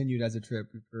just continued as a trip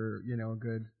for, a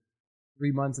good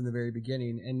 3 months in the very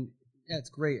beginning. And yeah, it's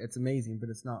great. It's amazing, but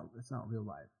it's not real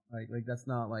life. Like that's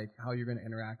not like how you're going to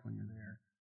interact when you're there.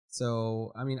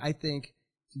 So, I mean, I think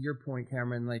to your point,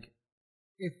 Cameron, like,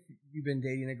 if you've been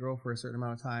dating a girl for a certain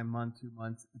amount of time, month, 2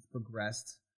 months, it's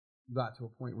progressed, you got to a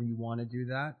point where you want to do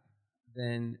that,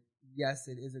 then yes,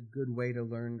 it is a good way to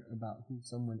learn about who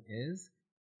someone is.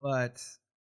 But,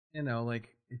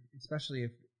 especially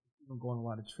if you don't go on a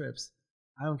lot of trips,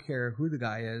 I don't care who the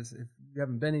guy is. If you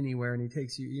haven't been anywhere and he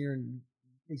takes you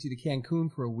to Cancun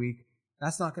for a week,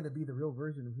 that's not going to be the real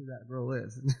version of who that girl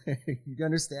is. You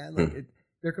understand? Like,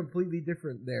 they're completely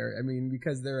different there. I mean,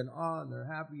 because they're in awe and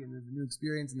they're happy and there's a new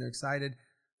experience and they're excited.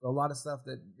 A lot of stuff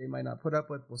that they might not put up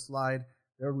with will slide.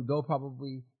 They'll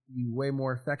probably be way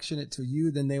more affectionate to you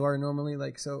than they are normally.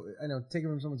 Like, so I know, taking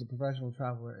from someone's a professional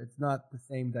traveler, it's not the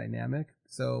same dynamic.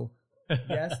 So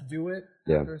yes, do it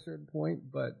after a certain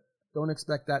point, but don't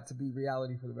expect that to be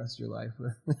reality for the rest of your life.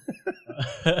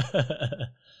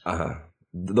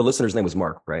 The listener's name was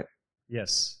Mark, right?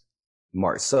 Yes.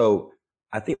 Mark. So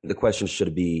I think the question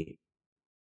should be,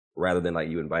 rather than like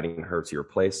you inviting her to your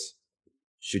place,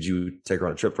 should you take her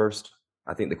on a trip first?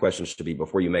 I think the question should be,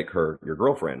 before you make her your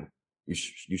girlfriend, you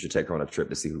should take her on a trip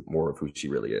to see more of who she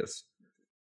really is.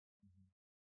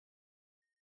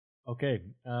 Okay.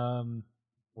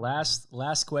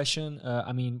 Last question.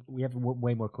 I mean, we have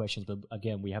way more questions, but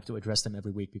again, we have to address them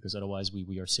every week, because otherwise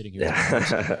we are sitting here.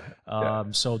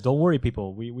 So don't worry,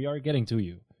 people. We are getting to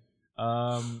you.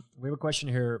 We have a question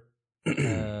here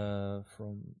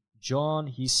from John.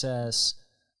 He says,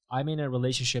 I'm in a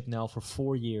relationship now for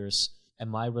 4 years, and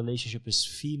my relationship is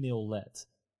female-led.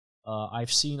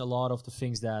 I've seen a lot of the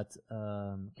things that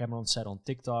Cameron said on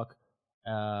TikTok.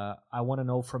 I want to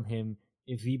know from him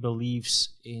if he believes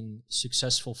in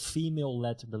successful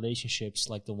female-led relationships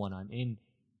like the one I'm in,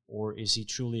 or is he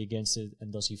truly against it,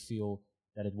 and does he feel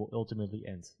that it will ultimately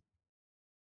end?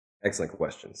 Excellent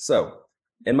question. So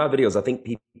in my videos, I think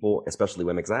people, especially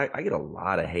women, because I get a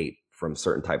lot of hate from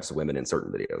certain types of women in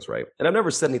certain videos, right? And I've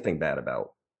never said anything bad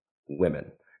about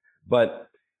women, but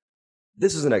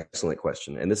this is an excellent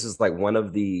question. And this is one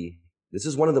of the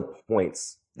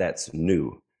points that's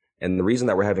new. And the reason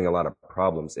that we're having a lot of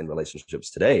problems in relationships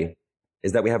today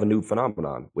is that we have a new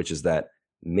phenomenon, which is that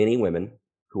many women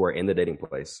who are in the dating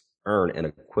place earn an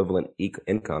equivalent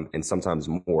income, and sometimes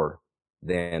more,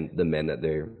 than the men that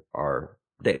they are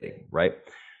dating, right?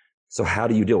 So how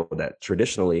do you deal with that?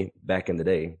 Traditionally, back in the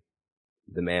day,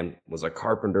 the man was a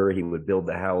carpenter. He would build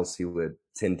the house. He would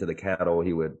tend to the cattle.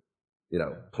 He would,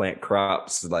 plant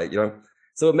crops,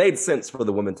 So it made sense for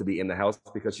the woman to be in the house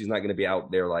because she's not going to be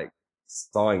out there like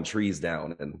sawing trees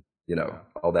down and,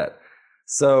 all that.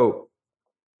 So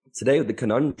today the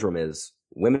conundrum is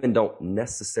women don't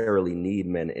necessarily need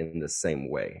men in the same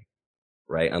way,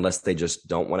 right? Unless they just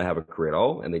don't want to have a career at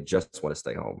all and they just want to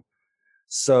stay home.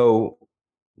 So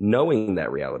knowing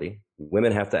that reality,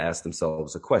 women have to ask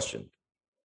themselves a question,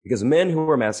 because men who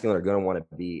are masculine are going to want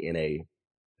to be in a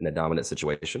dominant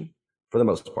situation for the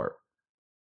most part.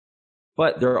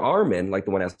 But there are men like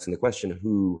the one asking the question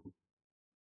who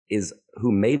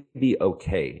may be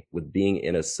okay with being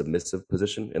in a submissive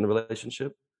position in the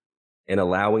relationship and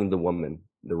allowing the woman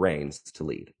the reins to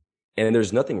lead. And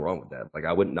there's nothing wrong with that. Like,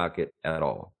 I wouldn't knock it at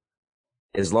all.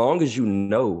 As long as you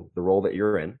know the role that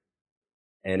you're in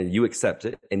and you accept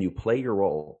it and you play your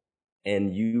role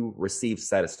and you receive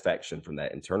satisfaction from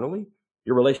that internally,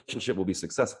 your relationship will be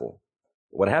successful.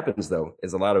 What happens, though,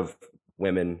 is a lot of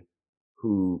women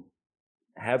who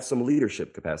have some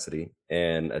leadership capacity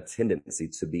and a tendency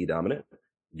to be dominant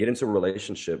get into a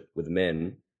relationship with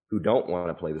men who don't want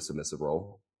to play the submissive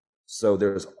role. So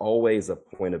there's always a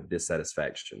point of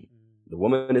dissatisfaction. The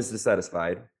woman is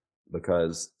dissatisfied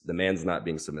because the man's not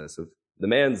being submissive. The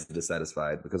man's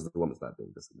dissatisfied because the woman's not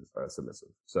being submissive.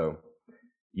 So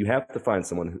you have to find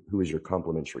someone who is your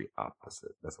complementary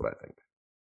opposite. That's what I think.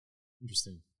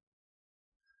 Interesting.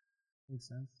 Makes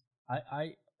sense.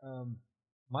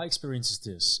 My experience is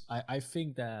this. I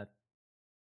think that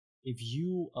if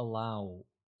you allow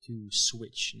to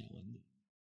switch now and then,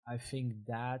 I think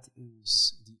that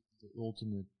is the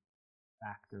ultimate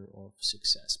factor of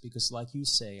success. Because like you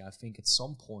say, I think at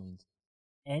some point,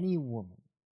 any woman,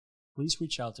 please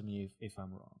reach out to me if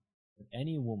I'm wrong, but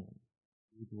any woman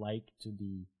would like to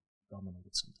be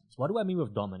dominated sometimes. What do I mean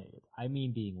with dominated? I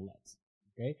mean being led,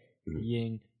 okay? Mm-hmm.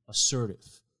 Being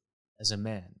assertive as a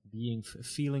man,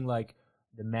 feeling like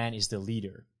the man is the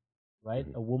leader, right?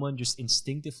 Mm-hmm. A woman just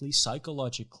instinctively,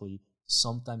 psychologically,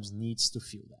 sometimes needs to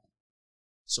feel that.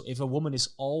 So if a woman is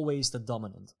always the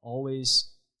dominant,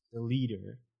 always the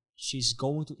leader, she's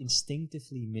going to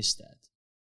instinctively miss that.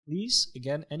 Please,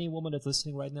 again, any woman that's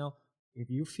listening right now, if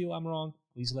you feel I'm wrong,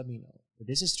 please let me know. But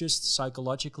this is just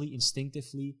psychologically,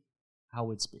 instinctively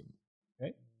how it's been,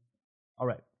 okay? All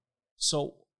right.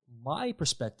 So my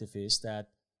perspective is that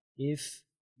if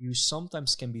you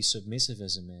sometimes can be submissive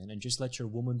as a man and just let your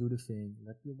woman do the thing,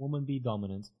 let your woman be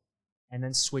dominant, and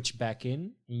then switch back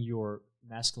in your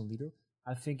masculine leader,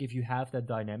 I think if you have that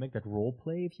dynamic, that role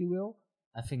play, if you will,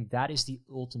 I think that is the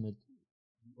ultimate,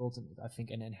 I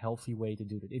think, and a healthy way to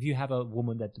do that. If you have a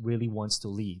woman that really wants to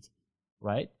lead,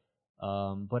 right?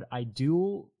 But I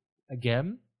do,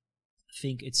 again,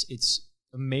 think it's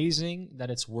amazing that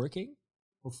it's working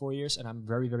for 4 years, and I'm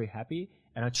very, very happy,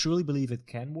 and I truly believe it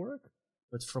can work.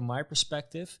 But from my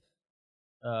perspective,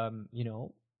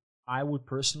 I would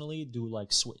personally do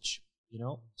like switch, like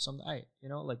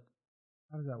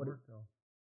how does that work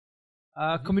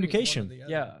though? Communication.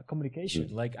 Yeah, communication.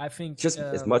 Mm-hmm. Like I think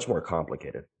it's much more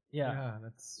complicated. Yeah.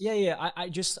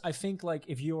 I think like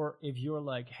if you're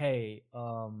like, hey,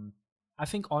 I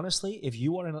think honestly, if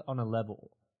you are on a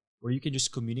level where you can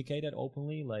just communicate that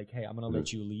openly, like, hey, I'm gonna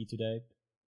let you lead today,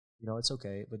 it's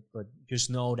okay, but just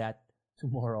know that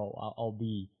tomorrow I'll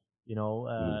be,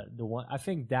 the one. I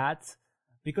think that,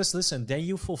 because listen, then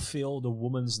you fulfill the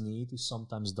woman's need to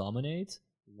sometimes dominate,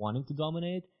 wanting to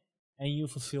dominate, and you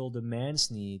fulfill the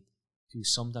man's need to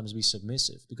sometimes be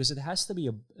submissive, because it has to be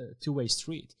a two-way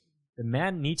street. The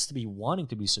man needs to be wanting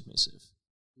to be submissive.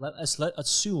 Let's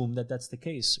assume that that's the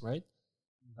case, right?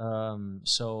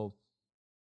 So,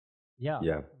 yeah.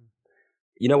 Yeah.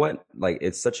 You know what? Like,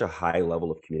 it's such a high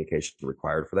level of communication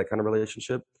required for that kind of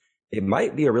relationship. It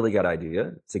might be a really good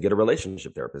idea to get a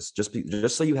relationship therapist,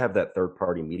 just so you have that third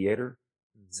party mediator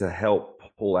to help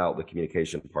pull out the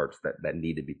communication parts that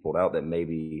need to be pulled out that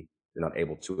maybe you're not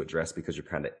able to address because you're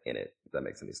kind of in it, if that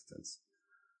makes any sense.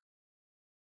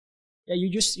 Yeah, you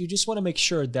just want to make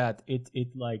sure that it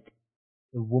like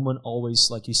the woman always,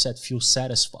 like you said, feels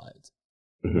satisfied.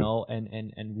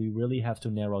 Mm-hmm. And we really have to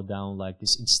narrow down like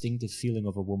this instinctive feeling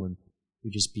of a woman to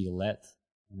just be led,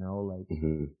 like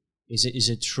mm-hmm. Is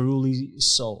it truly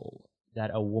so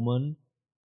that a woman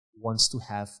wants to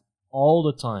have all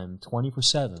the time,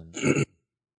 24/7,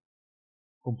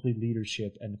 complete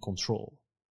leadership and control?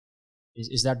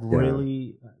 Is that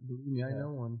really? Yeah, I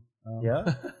know one. Yeah.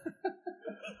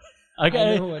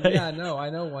 Okay. I know one. Yeah, no, I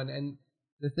know one. And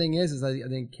the thing is I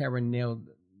think Karen nailed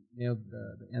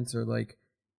the answer. Like,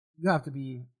 you have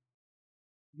to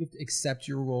accept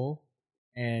your role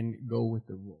and go with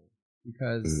the role.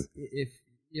 because if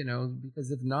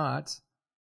because if not,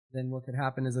 then what could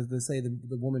happen is, as they say,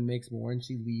 the woman makes more and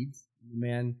she leads. The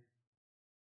man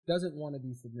doesn't want to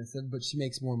be submissive, but she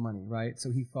makes more money, right?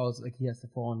 So he falls, like he has to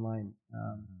fall in line.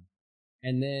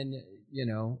 And then,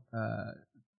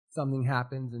 something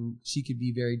happens and she could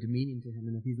be very demeaning to him.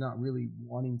 And if he's not really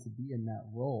wanting to be in that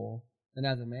role, then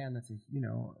as a man, that's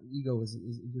ego is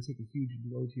just take a huge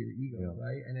blow to your ego,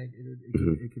 right? And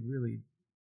it could really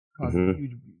cause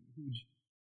huge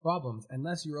problems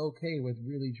unless you're okay with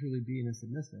really truly being a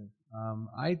submissive.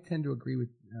 I tend to agree with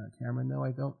Cameron, though.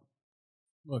 I don't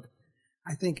look.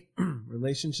 I think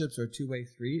relationships are a two-way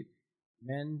street.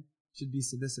 Men should be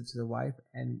submissive to their wife,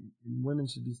 and women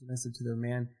should be submissive to their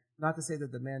man. Not to say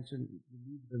that the man shouldn't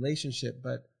lead the relationship,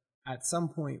 but at some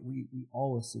point we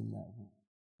all assume that.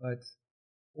 But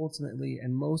ultimately,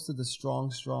 and most of the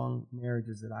strong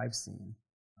marriages that I've seen,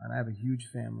 and I have a huge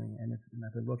family, and if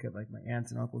I look at like my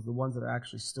aunts and uncles, the ones that are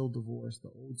actually still divorced, the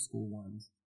old school ones,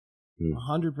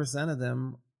 100% of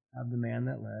them have the man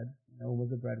that led, was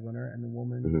the breadwinner, and the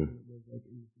woman was like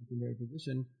in a secondary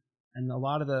position. And a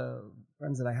lot of the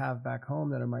friends that I have back home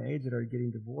that are my age that are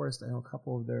getting divorced, I know a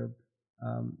couple of their,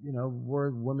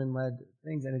 were women-led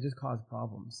things, and it just caused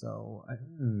problems. So,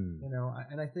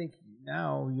 and I think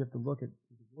now you have to look at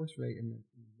the divorce rate in the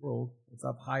world. It's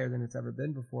up higher than it's ever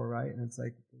been before, right? And it's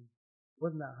like, it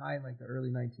wasn't that high in like the early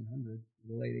 1900s,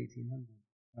 the late 1800s,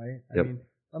 right? I mean,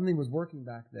 something was working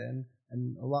back then,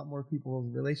 and a lot more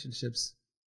people's relationships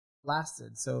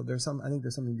lasted. So I think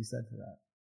there's something to be said for that.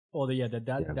 Well,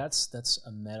 that's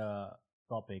a meta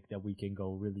topic that we can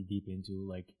go really deep into,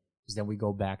 like, because then we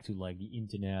go back to like the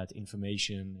internet,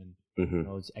 information, and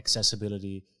its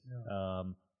accessibility. Yeah.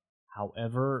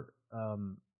 However,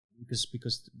 because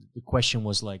the question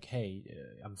was like, hey,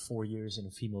 I'm 4 years in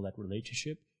a female-led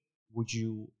relationship. Would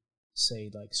you say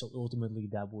like, so ultimately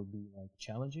that would be like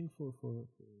challenging for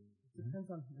it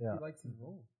depends on if he likes his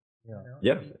role.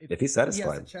 If he's satisfied, he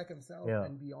has to check himself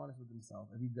and be honest with himself.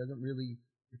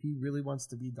 If he really wants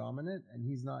to be dominant and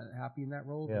he's not happy in that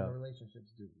role, then the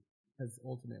relationships do, because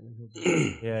ultimately he'll do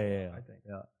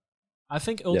I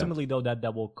think ultimately though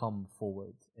that will come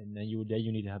forward, and then you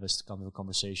need to have a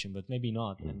conversation, but maybe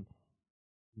not. And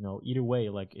either way,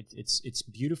 like it's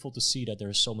beautiful to see that there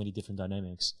are so many different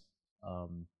dynamics,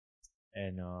 and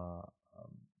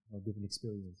different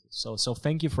experiences. So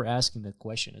thank you for asking that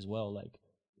question as well, like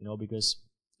because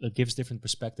it gives different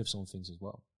perspectives on things as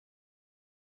well.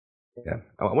 Yeah,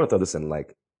 I want to throw this in.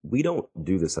 Like, we don't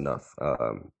do this enough,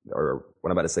 or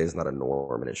what I'm about to say is not a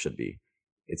norm, and it should be.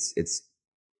 It's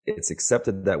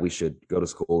accepted that we should go to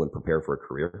school and prepare for a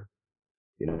career.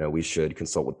 We should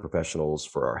consult with professionals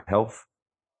for our health,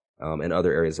 and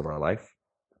other areas of our life,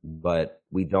 but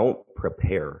we don't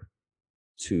prepare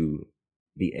to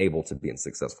be able to be in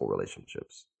successful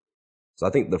relationships. So I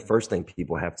think the first thing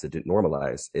people have to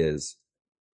normalize is,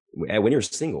 when you're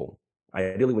single,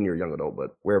 ideally when you're a young adult,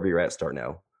 but wherever you're at, start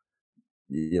now.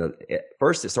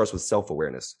 First it starts with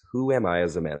self-awareness. Who am I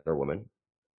as a man or woman?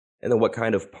 And then what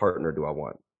kind of partner do I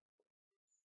want?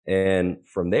 And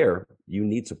from there, you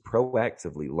need to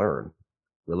proactively learn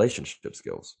relationship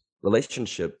skills.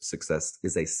 Relationship success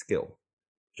is a skill,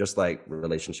 just like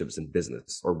relationships in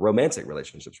business, or romantic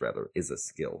relationships rather, is a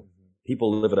skill.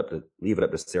 People leave it up to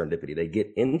serendipity. They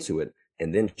get into it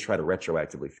and then try to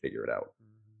retroactively figure it out.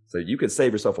 So you could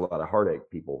save yourself a lot of heartache,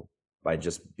 people, by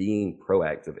just being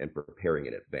proactive and preparing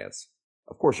in advance.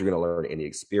 Of course, you're going to learn any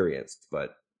experience,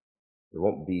 but there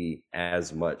won't be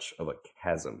as much of a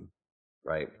chasm,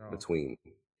 right, between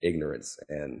ignorance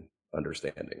and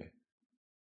understanding.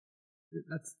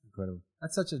 That's incredible.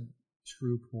 That's such a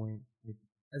true point.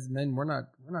 As men, we're not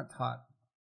taught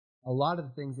a lot of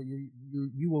the things that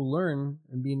you will learn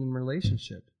in being in a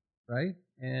relationship, right?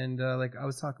 And like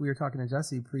we were talking to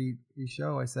Jesse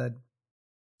pre-show. I said,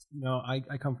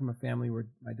 I come from a family where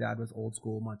my dad was old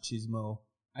school, machismo.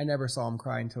 I never saw him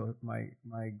cry until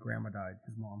my grandma died,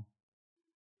 his mom,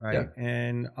 right? Yeah.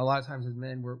 And a lot of times as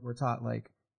men, we're taught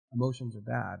like emotions are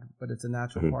bad, but it's a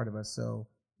natural part of us. So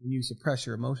when you suppress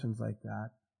your emotions like that,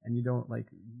 and you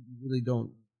really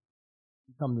don't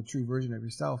become the true version of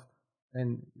yourself,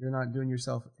 then you're not doing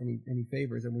yourself any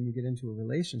favors. And when you get into a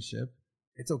relationship,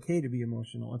 it's okay to be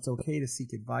emotional. It's okay to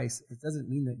seek advice. It doesn't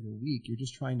mean that you're weak. You're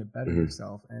just trying to better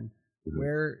yourself. And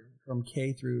where from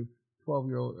K through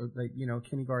 12-year-old,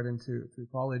 kindergarten through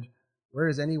college, where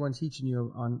is anyone teaching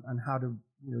you on how to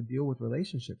deal with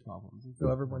relationship problems? And so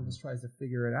everyone just tries to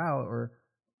figure it out. Or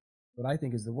what I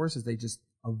think is the worst is they just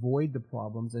avoid the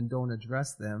problems and don't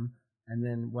address them. And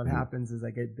then what happens is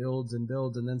like it builds and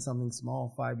builds, and then something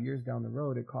small 5 years down the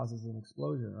road, it causes an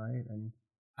explosion, right? And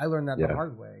I learned that Yeah. the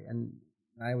hard way, and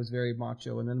I was very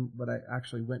macho. And then, but I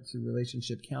actually went to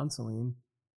relationship counseling.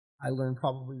 I learned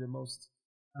probably the most,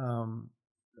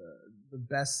 the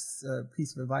best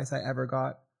piece of advice I ever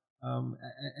got,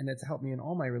 and it's helped me in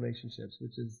all my relationships,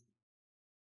 which is,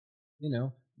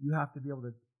 you have to be able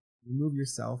to remove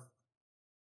yourself,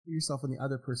 put yourself in the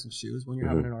other person's shoes when you're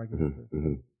having an argument.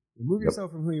 Remove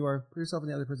yourself from who you are, put yourself in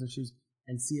the other person's shoes,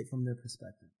 and see it from their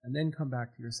perspective, and then come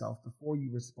back to yourself before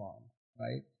you respond,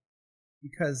 right?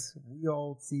 Because we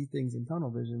all see things in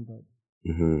tunnel vision, but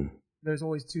there's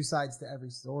always two sides to every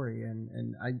story,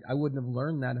 and I wouldn't have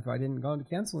learned that if I didn't go into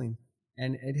counseling.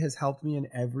 And it has helped me in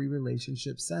every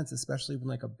relationship sense, especially when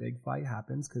like a big fight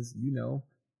happens, because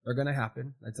they're going to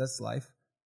happen. That's life.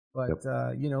 But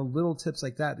little tips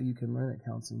like that you can learn at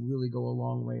counseling really go a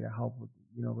long way to help with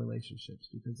relationships,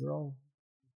 because they're all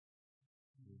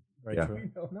very true.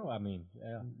 No, I mean,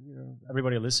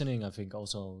 everybody listening, I think,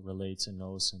 also relates and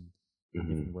knows in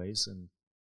different ways. And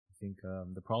I think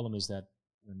the problem is that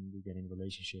when we get in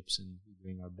relationships and we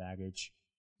bring our baggage,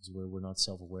 is where we're not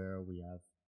self-aware.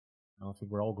 I don't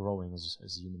think we're all growing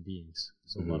as human beings.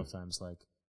 So a lot of times, like,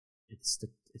 it's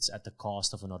at the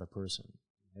cost of another person.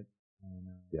 Right?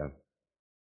 And,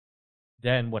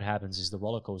 then what happens is the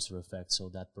roller coaster effect. So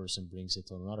that person brings it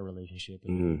to another relationship,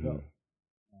 and you go.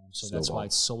 So that's why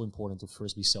it's so important to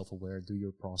first be self-aware, do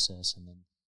your process, and then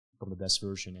become the best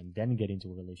version, and then get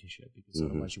into a relationship. Because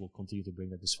otherwise, you will continue to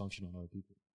bring that dysfunction on other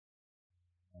people.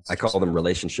 I call them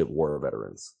relationship war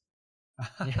veterans.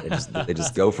 They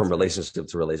just go from relationship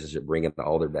to relationship, bringing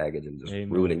all their baggage and just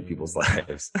ruining people's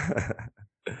lives.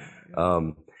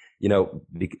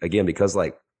 Again, because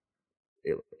like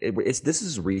this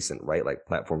is recent, right? Like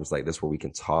platforms like this where we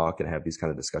can talk and have these kind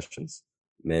of discussions,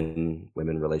 men,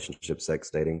 women, relationship,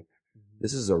 sex, dating.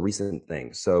 This is a recent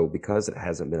thing. So because it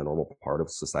hasn't been a normal part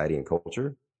of society and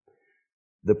culture,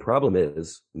 the problem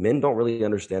is men don't really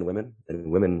understand women,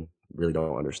 and women really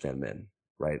don't understand men,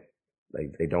 right?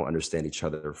 Like they don't understand each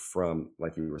other from,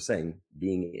 like you were saying,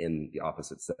 being in the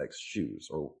opposite sex shoes,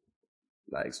 or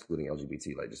not excluding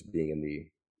LGBT, like just being in the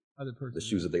other person, the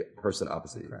shoes of the person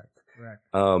opposite. Correct.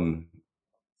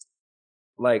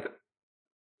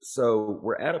 So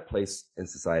we're at a place in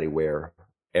society where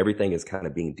everything is kind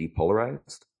of being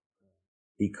depolarized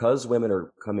because women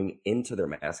are coming into their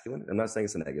masculine. I'm not saying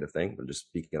it's a negative thing, but just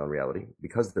speaking on reality.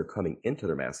 Because they're coming into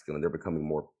their masculine, they're becoming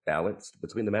more balanced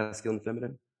between the masculine and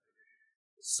feminine.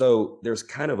 So there's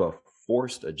kind of a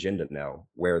forced agenda now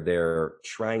where they're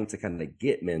trying to kind of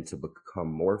get men to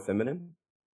become more feminine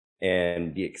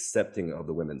and be accepting of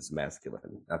the women's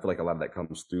masculine. I feel like a lot of that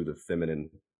comes through the feminine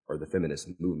or the feminist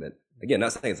movement. Again,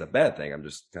 not saying it's a bad thing. I'm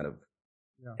just kind of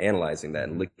analyzing that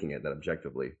and looking at that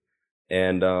objectively.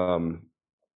 And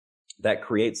that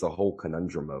creates a whole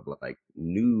conundrum of like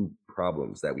new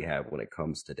problems that we have when it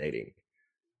comes to dating.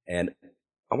 And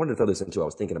I wanted to throw this into, I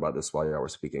was thinking about this while y'all were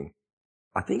speaking.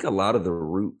 I think a lot of the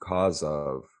root cause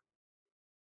of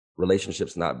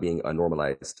relationships not being a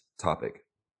normalized topic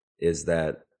is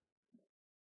that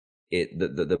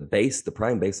the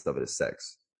prime base of it is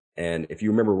sex. And if you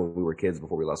remember when we were kids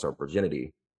before we lost our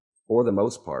virginity, for the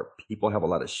most part, people have a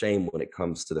lot of shame when it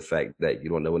comes to the fact that you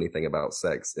don't know anything about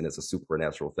sex and it's a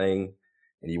supernatural thing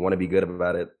and you want to be good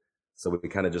about it. So we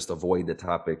kind of just avoid the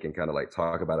topic and kind of like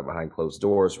talk about it behind closed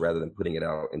doors rather than putting it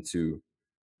out into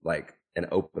like an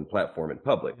open platform in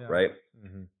public, right?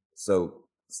 So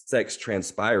sex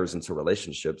transpires into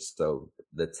relationships. So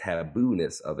the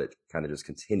taboo-ness of it kind of just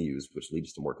continues, which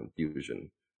leads to more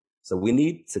confusion. So we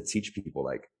need to teach people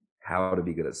like how to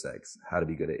be good at sex, how to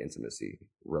be good at intimacy,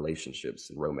 relationships,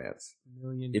 and romance.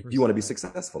 If you want to be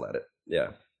successful at it.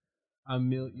 Yeah. A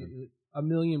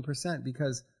million percent.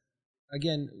 Because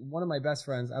again, one of my best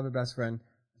friends, I have a best friend,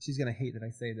 she's going to hate that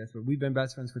I say this, but we've been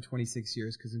best friends for 26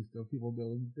 years because people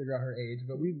will figure out her age,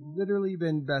 but we've literally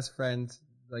been best friends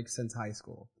like since high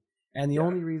school. And the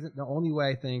only way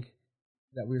I think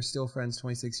that we're still friends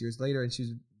 26 years later, and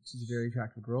she's a very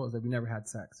attractive girl, is that we never had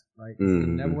sex, right? We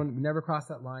never crossed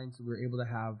that line, so we were able to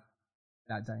have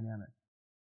that dynamic.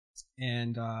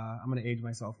 And I'm going to age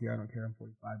myself here. I don't care. I'm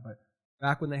 45. But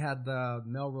back when they had the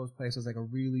Melrose Place, it was like a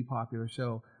really popular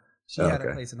show. She had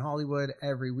a place in Hollywood.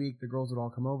 Every week, the girls would all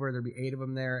come over. There'd be 8 of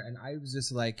them there. And I was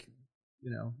just like,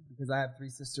 because I have 3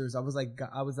 sisters, I was like,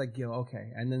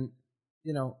 okay. And then,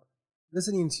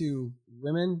 listening to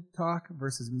women talk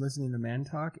versus listening to men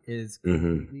talk is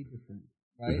completely different,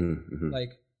 right?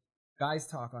 Like, guys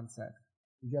talk on sex.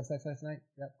 Did you have sex last night?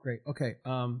 Yep, great. Okay.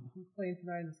 Who's playing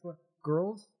tonight in the sport?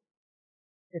 Girls?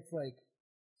 It's like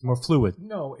more fluid.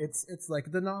 No, it's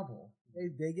like the novel.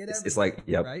 They get everything. It's like,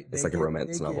 yep, right? it's like a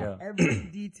romance they novel. Get every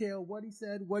detail, what he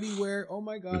said, what he wear. Oh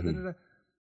my God. Mhm.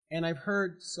 And I've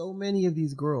heard so many of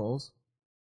these girls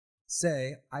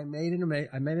say, I met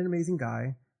an amazing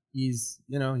guy. He's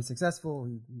successful.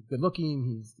 He's good looking.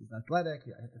 He's athletic.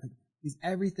 He's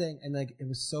everything. And like, it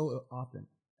was so often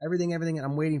everything. And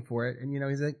I'm waiting for it. And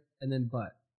he's like, and then,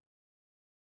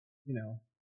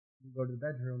 you go to the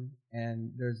bedroom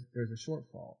and there's a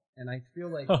shortfall. And I feel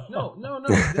like, no.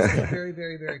 This is a very,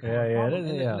 very, very common problem.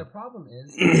 And the problem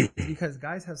is because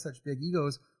guys have such big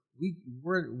egos,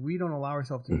 we don't allow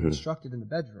ourselves to be instructed in the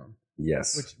bedroom.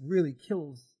 Yes. Which really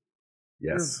kills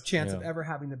your Yes. chance of ever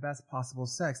having the best possible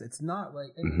sex. It's not like,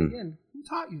 and again, who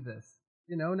taught you this?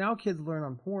 Now kids learn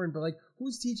on porn, but like,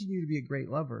 who's teaching you to be a great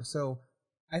lover? So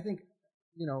I think,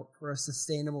 for a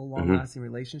sustainable, long-lasting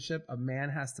relationship, a man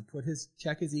has to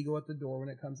check his ego at the door when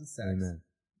it comes to sex. Amen.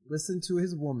 Listen to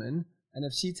his woman, and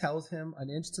if she tells him an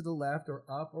inch to the left or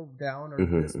up or down or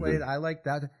this way, I like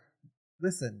that.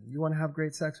 Listen, you want to have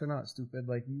great sex or not, stupid?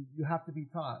 Like you have to be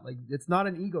taught. Like it's not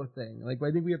an ego thing. Like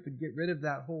I think we have to get rid of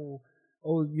that whole,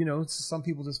 some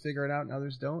people just figure it out and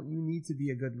others don't. You need to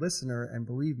be a good listener, and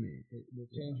believe me, it will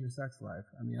change your sex life.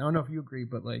 I mean, I don't know if you agree,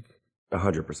 but like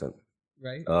 100%.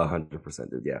 Right?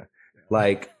 100%, dude. Yeah.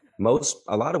 Like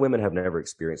a lot of women have never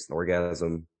experienced an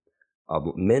orgasm.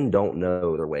 Men don't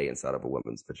know their way inside of a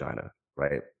woman's vagina,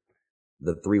 right?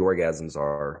 The 3 orgasms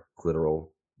are clitoral,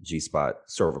 G-spot,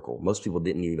 cervical. Most people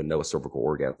didn't even know a cervical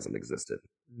orgasm existed,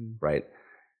 right?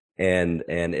 And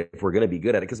if we're going to be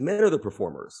good at it, because men are the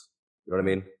performers, you know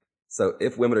what I mean? So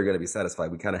if women are going to be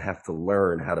satisfied, we kind of have to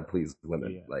learn how to please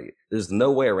women. Yeah. Like there's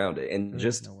no way around it. And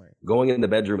just going in the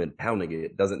bedroom and pounding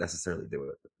it doesn't necessarily do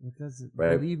it. Because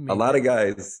right? Believe me, a lot of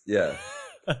guys,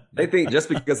 they think just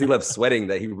because he left sweating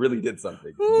that he really did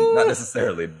something. Not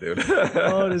necessarily, dude.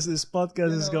 This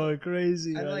podcast is going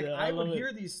crazy. And like I would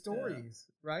hear these stories,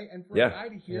 right? And for a guy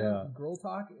to hear girl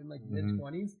talk in like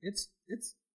mid-20s, it's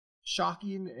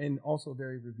shocking and also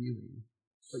very revealing.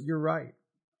 But you're right.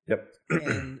 Yep.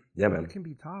 And man. You can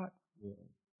be taught.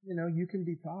 Yeah. You can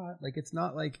be taught. Like it's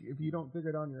not like if you don't figure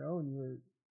it on your own, you're.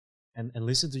 And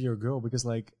listen to your girl, because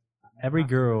like every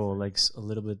girl likes a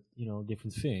little bit,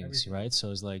 different things, right?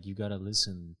 So it's like you gotta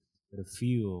listen, gotta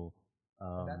feel.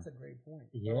 That's a great point.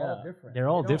 Yeah, they're all different. They're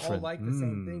all they don't different. all like the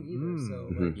same thing either.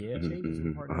 So changes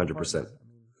from part to part. 100%.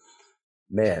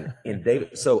 Man, and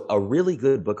so a really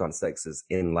good book on sex is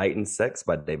Enlightened Sex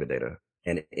by David Deida.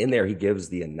 And in there, he gives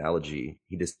the analogy,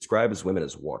 he describes women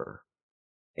as water.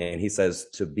 And he says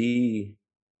to be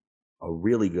a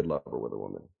really good lover with a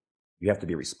woman, you have to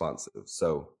be responsive.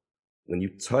 So when you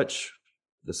touch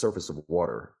the surface of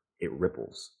water, it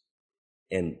ripples.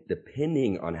 And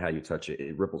depending on how you touch it,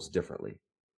 it ripples differently.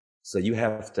 So you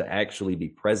have to actually be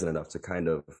present enough to kind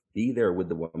of be there with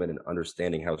the woman and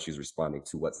understanding how she's responding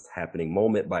to what's happening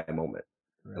moment by moment.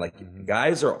 Right. Like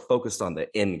guys are focused on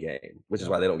the end game, which is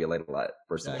why they don't get laid a lot,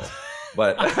 first of all.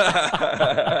 But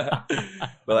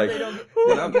like they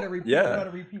don't get a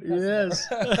repeat. Yes.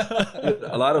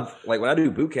 A lot of like when I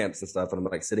do boot camps and stuff, and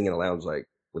I'm like sitting in a lounge like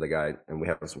with a guy, and we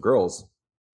have some girls.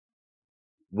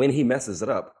 When he messes it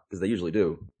up, because they usually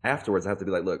do, afterwards I have to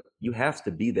be like, look, you have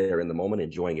to be there in the moment,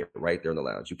 enjoying it right there in the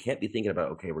lounge. You can't be thinking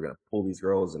about, okay, we're gonna pull these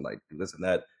girls and like do this and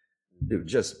that. Dude,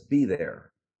 just be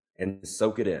there and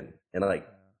soak it in and like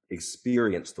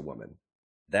experience the woman.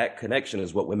 That connection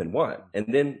is what women want. And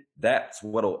then that's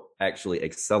what'll actually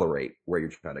accelerate where you're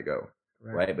trying to go.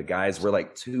 Right. But guys,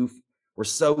 we're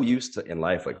so used to in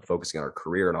life, like focusing on our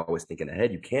career and always thinking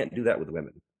ahead. You can't do that with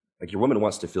women. Like your woman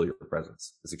wants to feel your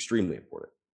presence. It's extremely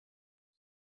important.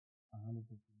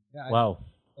 Wow.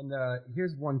 And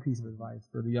here's one piece of advice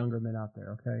for the younger men out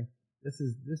there. Okay. This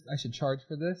I should charge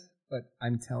for this, but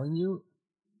I'm telling you,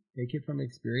 take it from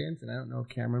experience, and I don't know if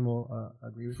Cameron will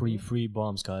agree with me. Free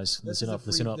bombs, guys. Listen up.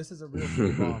 This is a real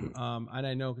free bomb. And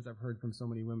I know because I've heard from so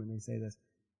many women, they say this.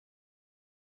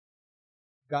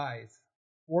 Guys,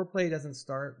 foreplay doesn't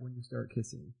start when you start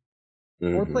kissing.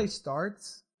 Foreplay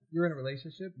starts, if you're in a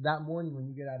relationship, that morning when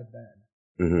you get out of bed.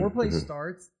 Foreplay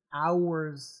starts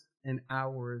hours and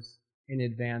hours in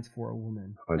advance for a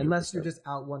woman. 100%. Unless you're just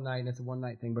out one night and it's a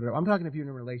one-night thing. But I'm talking if you're in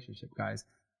a relationship, guys.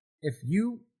 If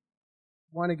you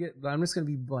want to get, I'm just going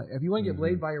to be blunt. If you want to get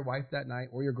laid by your wife that night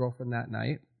or your girlfriend that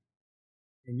night,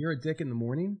 and you're a dick in the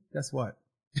morning, guess what?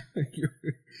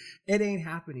 It ain't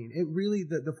happening. It really,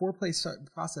 the foreplay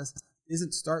process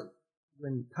doesn't start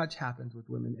when touch happens with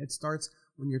women. It starts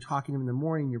when you're talking to them in the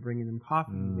morning, you're bringing them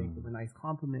coffee, you make them a nice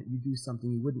compliment, you do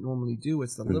something you wouldn't normally do.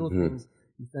 It's the little things.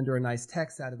 You send her a nice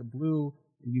text out of the blue,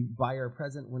 and you buy her a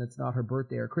present when it's not her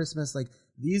birthday or Christmas. Like,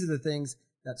 these are the things.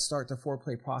 that start the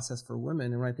foreplay process for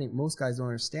women. And what I think most guys don't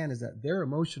understand is that they're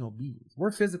emotional beings.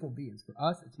 We're physical beings. For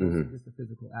us, it's mostly just a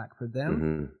physical act. For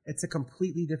them, it's a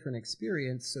completely different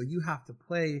experience. So you have to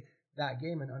play that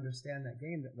game and understand that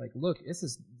game, that like, look, this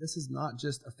is not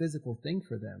just a physical thing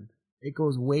for them. It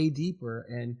goes way deeper.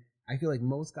 And I feel like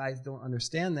most guys don't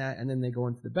understand that. And then they go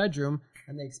into the bedroom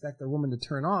and they expect their woman to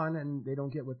turn on and they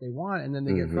don't get what they want. And then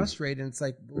they get frustrated. And it's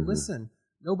like, well, listen,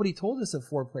 nobody told us that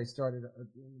foreplay started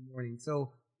in the morning.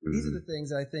 So these are the things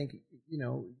that I think,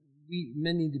 we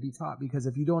men need to be taught, because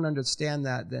if you don't understand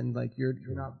that, then like you're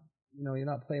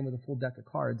not playing with a full deck of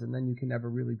cards, and then you can never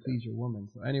really please your woman.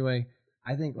 So anyway,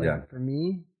 I think for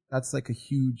me, that's like a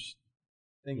huge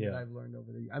thing that I've learned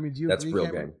over the years. I mean, do you That's agree,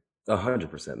 real game.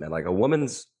 100%, man. Like a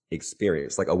woman's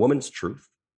experience, like a woman's truth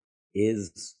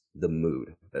is the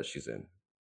mood that she's in.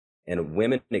 And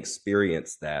women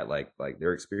experience that, like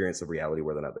their experience of reality,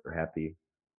 whether or not they're happy,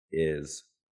 is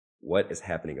what is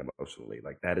happening emotionally.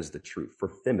 Like that is the truth for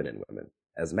feminine women.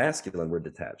 As masculine, we're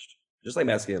detached. Just like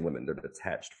masculine women, they're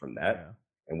detached from that. Yeah.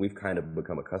 And we've kind of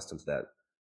become accustomed to that.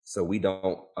 So we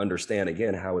don't understand,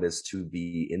 again, how it is to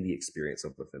be in the experience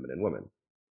of a feminine woman.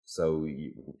 So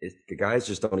the guys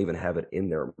just don't even have it in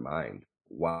their mind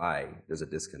why there's a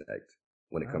disconnect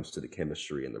when it comes to the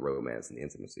chemistry and the romance and the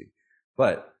intimacy.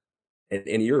 But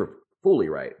and you're fully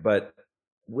right. But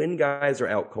when guys are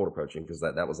out cold approaching, because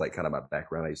that was like kind of my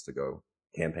background. I used to go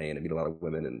campaign and meet a lot of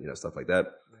women and stuff like that.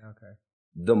 Yeah, okay.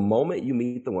 The moment you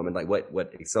meet the woman, like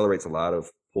what accelerates a lot of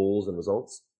pulls and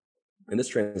results, and this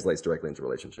translates directly into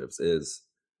relationships, is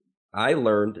I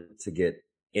learned to get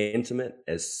intimate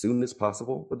as soon as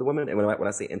possible with the woman. And when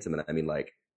I say intimate, I mean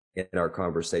like in our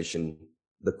conversation,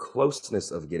 the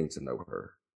closeness of getting to know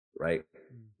her, right?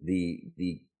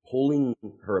 The pulling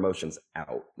her emotions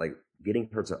out, like getting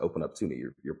her to open up to me.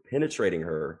 You're penetrating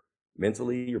her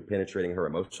mentally, you're penetrating her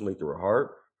emotionally through her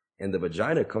heart, and the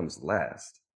vagina comes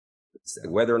last.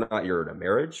 Whether or not you're in a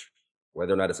marriage,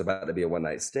 whether or not it's about to be a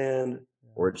one-night stand,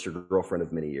 or it's your girlfriend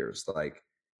of many years, like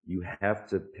you have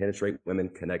to penetrate women,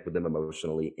 connect with them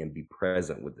emotionally, and be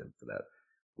present with them for that.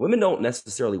 Women don't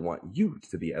necessarily want you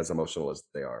to be as emotional as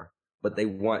they are, but they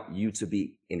want you to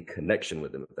be in connection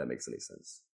with them, if that makes any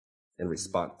sense, and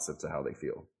responsive to how they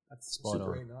feel. That's super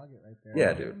great nugget right there.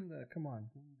 Yeah, dude. Come on.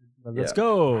 Let's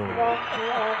go. Thank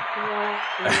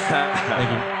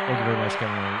you very much,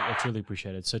 Cameron. I truly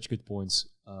appreciate it. Such good points.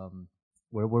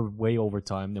 We're way over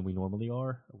time than we normally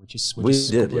are, which is we're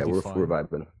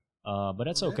vibing. But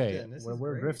that's okay.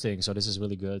 We're drifting, so this is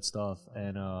really good stuff.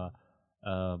 And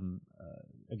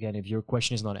again, if your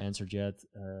question is not answered yet,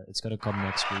 it's gonna come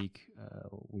next week.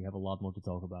 We have a lot more to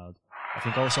talk about. I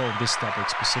think also on this topic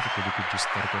specifically, we could just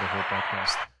dedicate a whole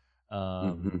podcast.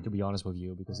 To be honest with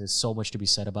you, because there's so much to be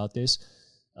said about this.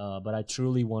 But I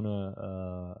truly want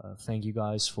to thank you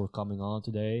guys for coming on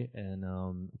today.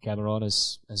 And Cameron,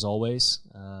 as always,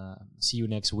 see you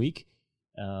next week.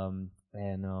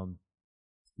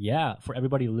 Yeah, for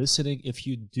everybody listening, if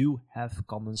you do have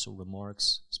comments or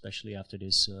remarks, especially after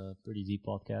this pretty deep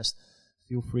podcast,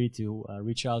 feel free to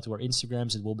reach out to our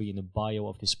Instagrams. It will be in the bio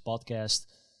of this podcast.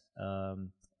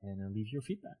 And leave your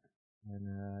feedback.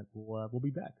 And we'll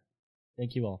be back.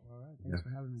 Thank you all. All right. Thanks for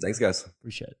having me. Thanks, guys.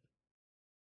 Appreciate it.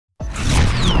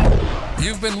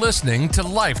 You've been listening to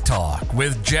Life Talk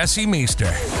with Jesse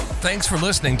Meester. Thanks for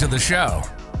listening to the show.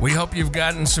 We hope you've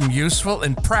gotten some useful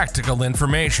and practical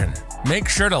information. Make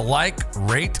sure to like,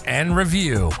 rate, and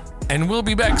review. And we'll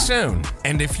be back soon.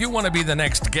 And if you want to be the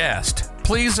next guest,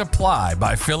 please apply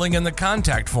by filling in the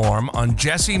contact form on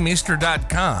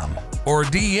jessemeester.com or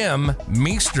DM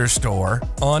Meester Store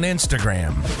on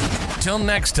Instagram. Till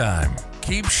next time,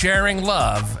 keep sharing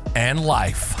love and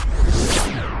life.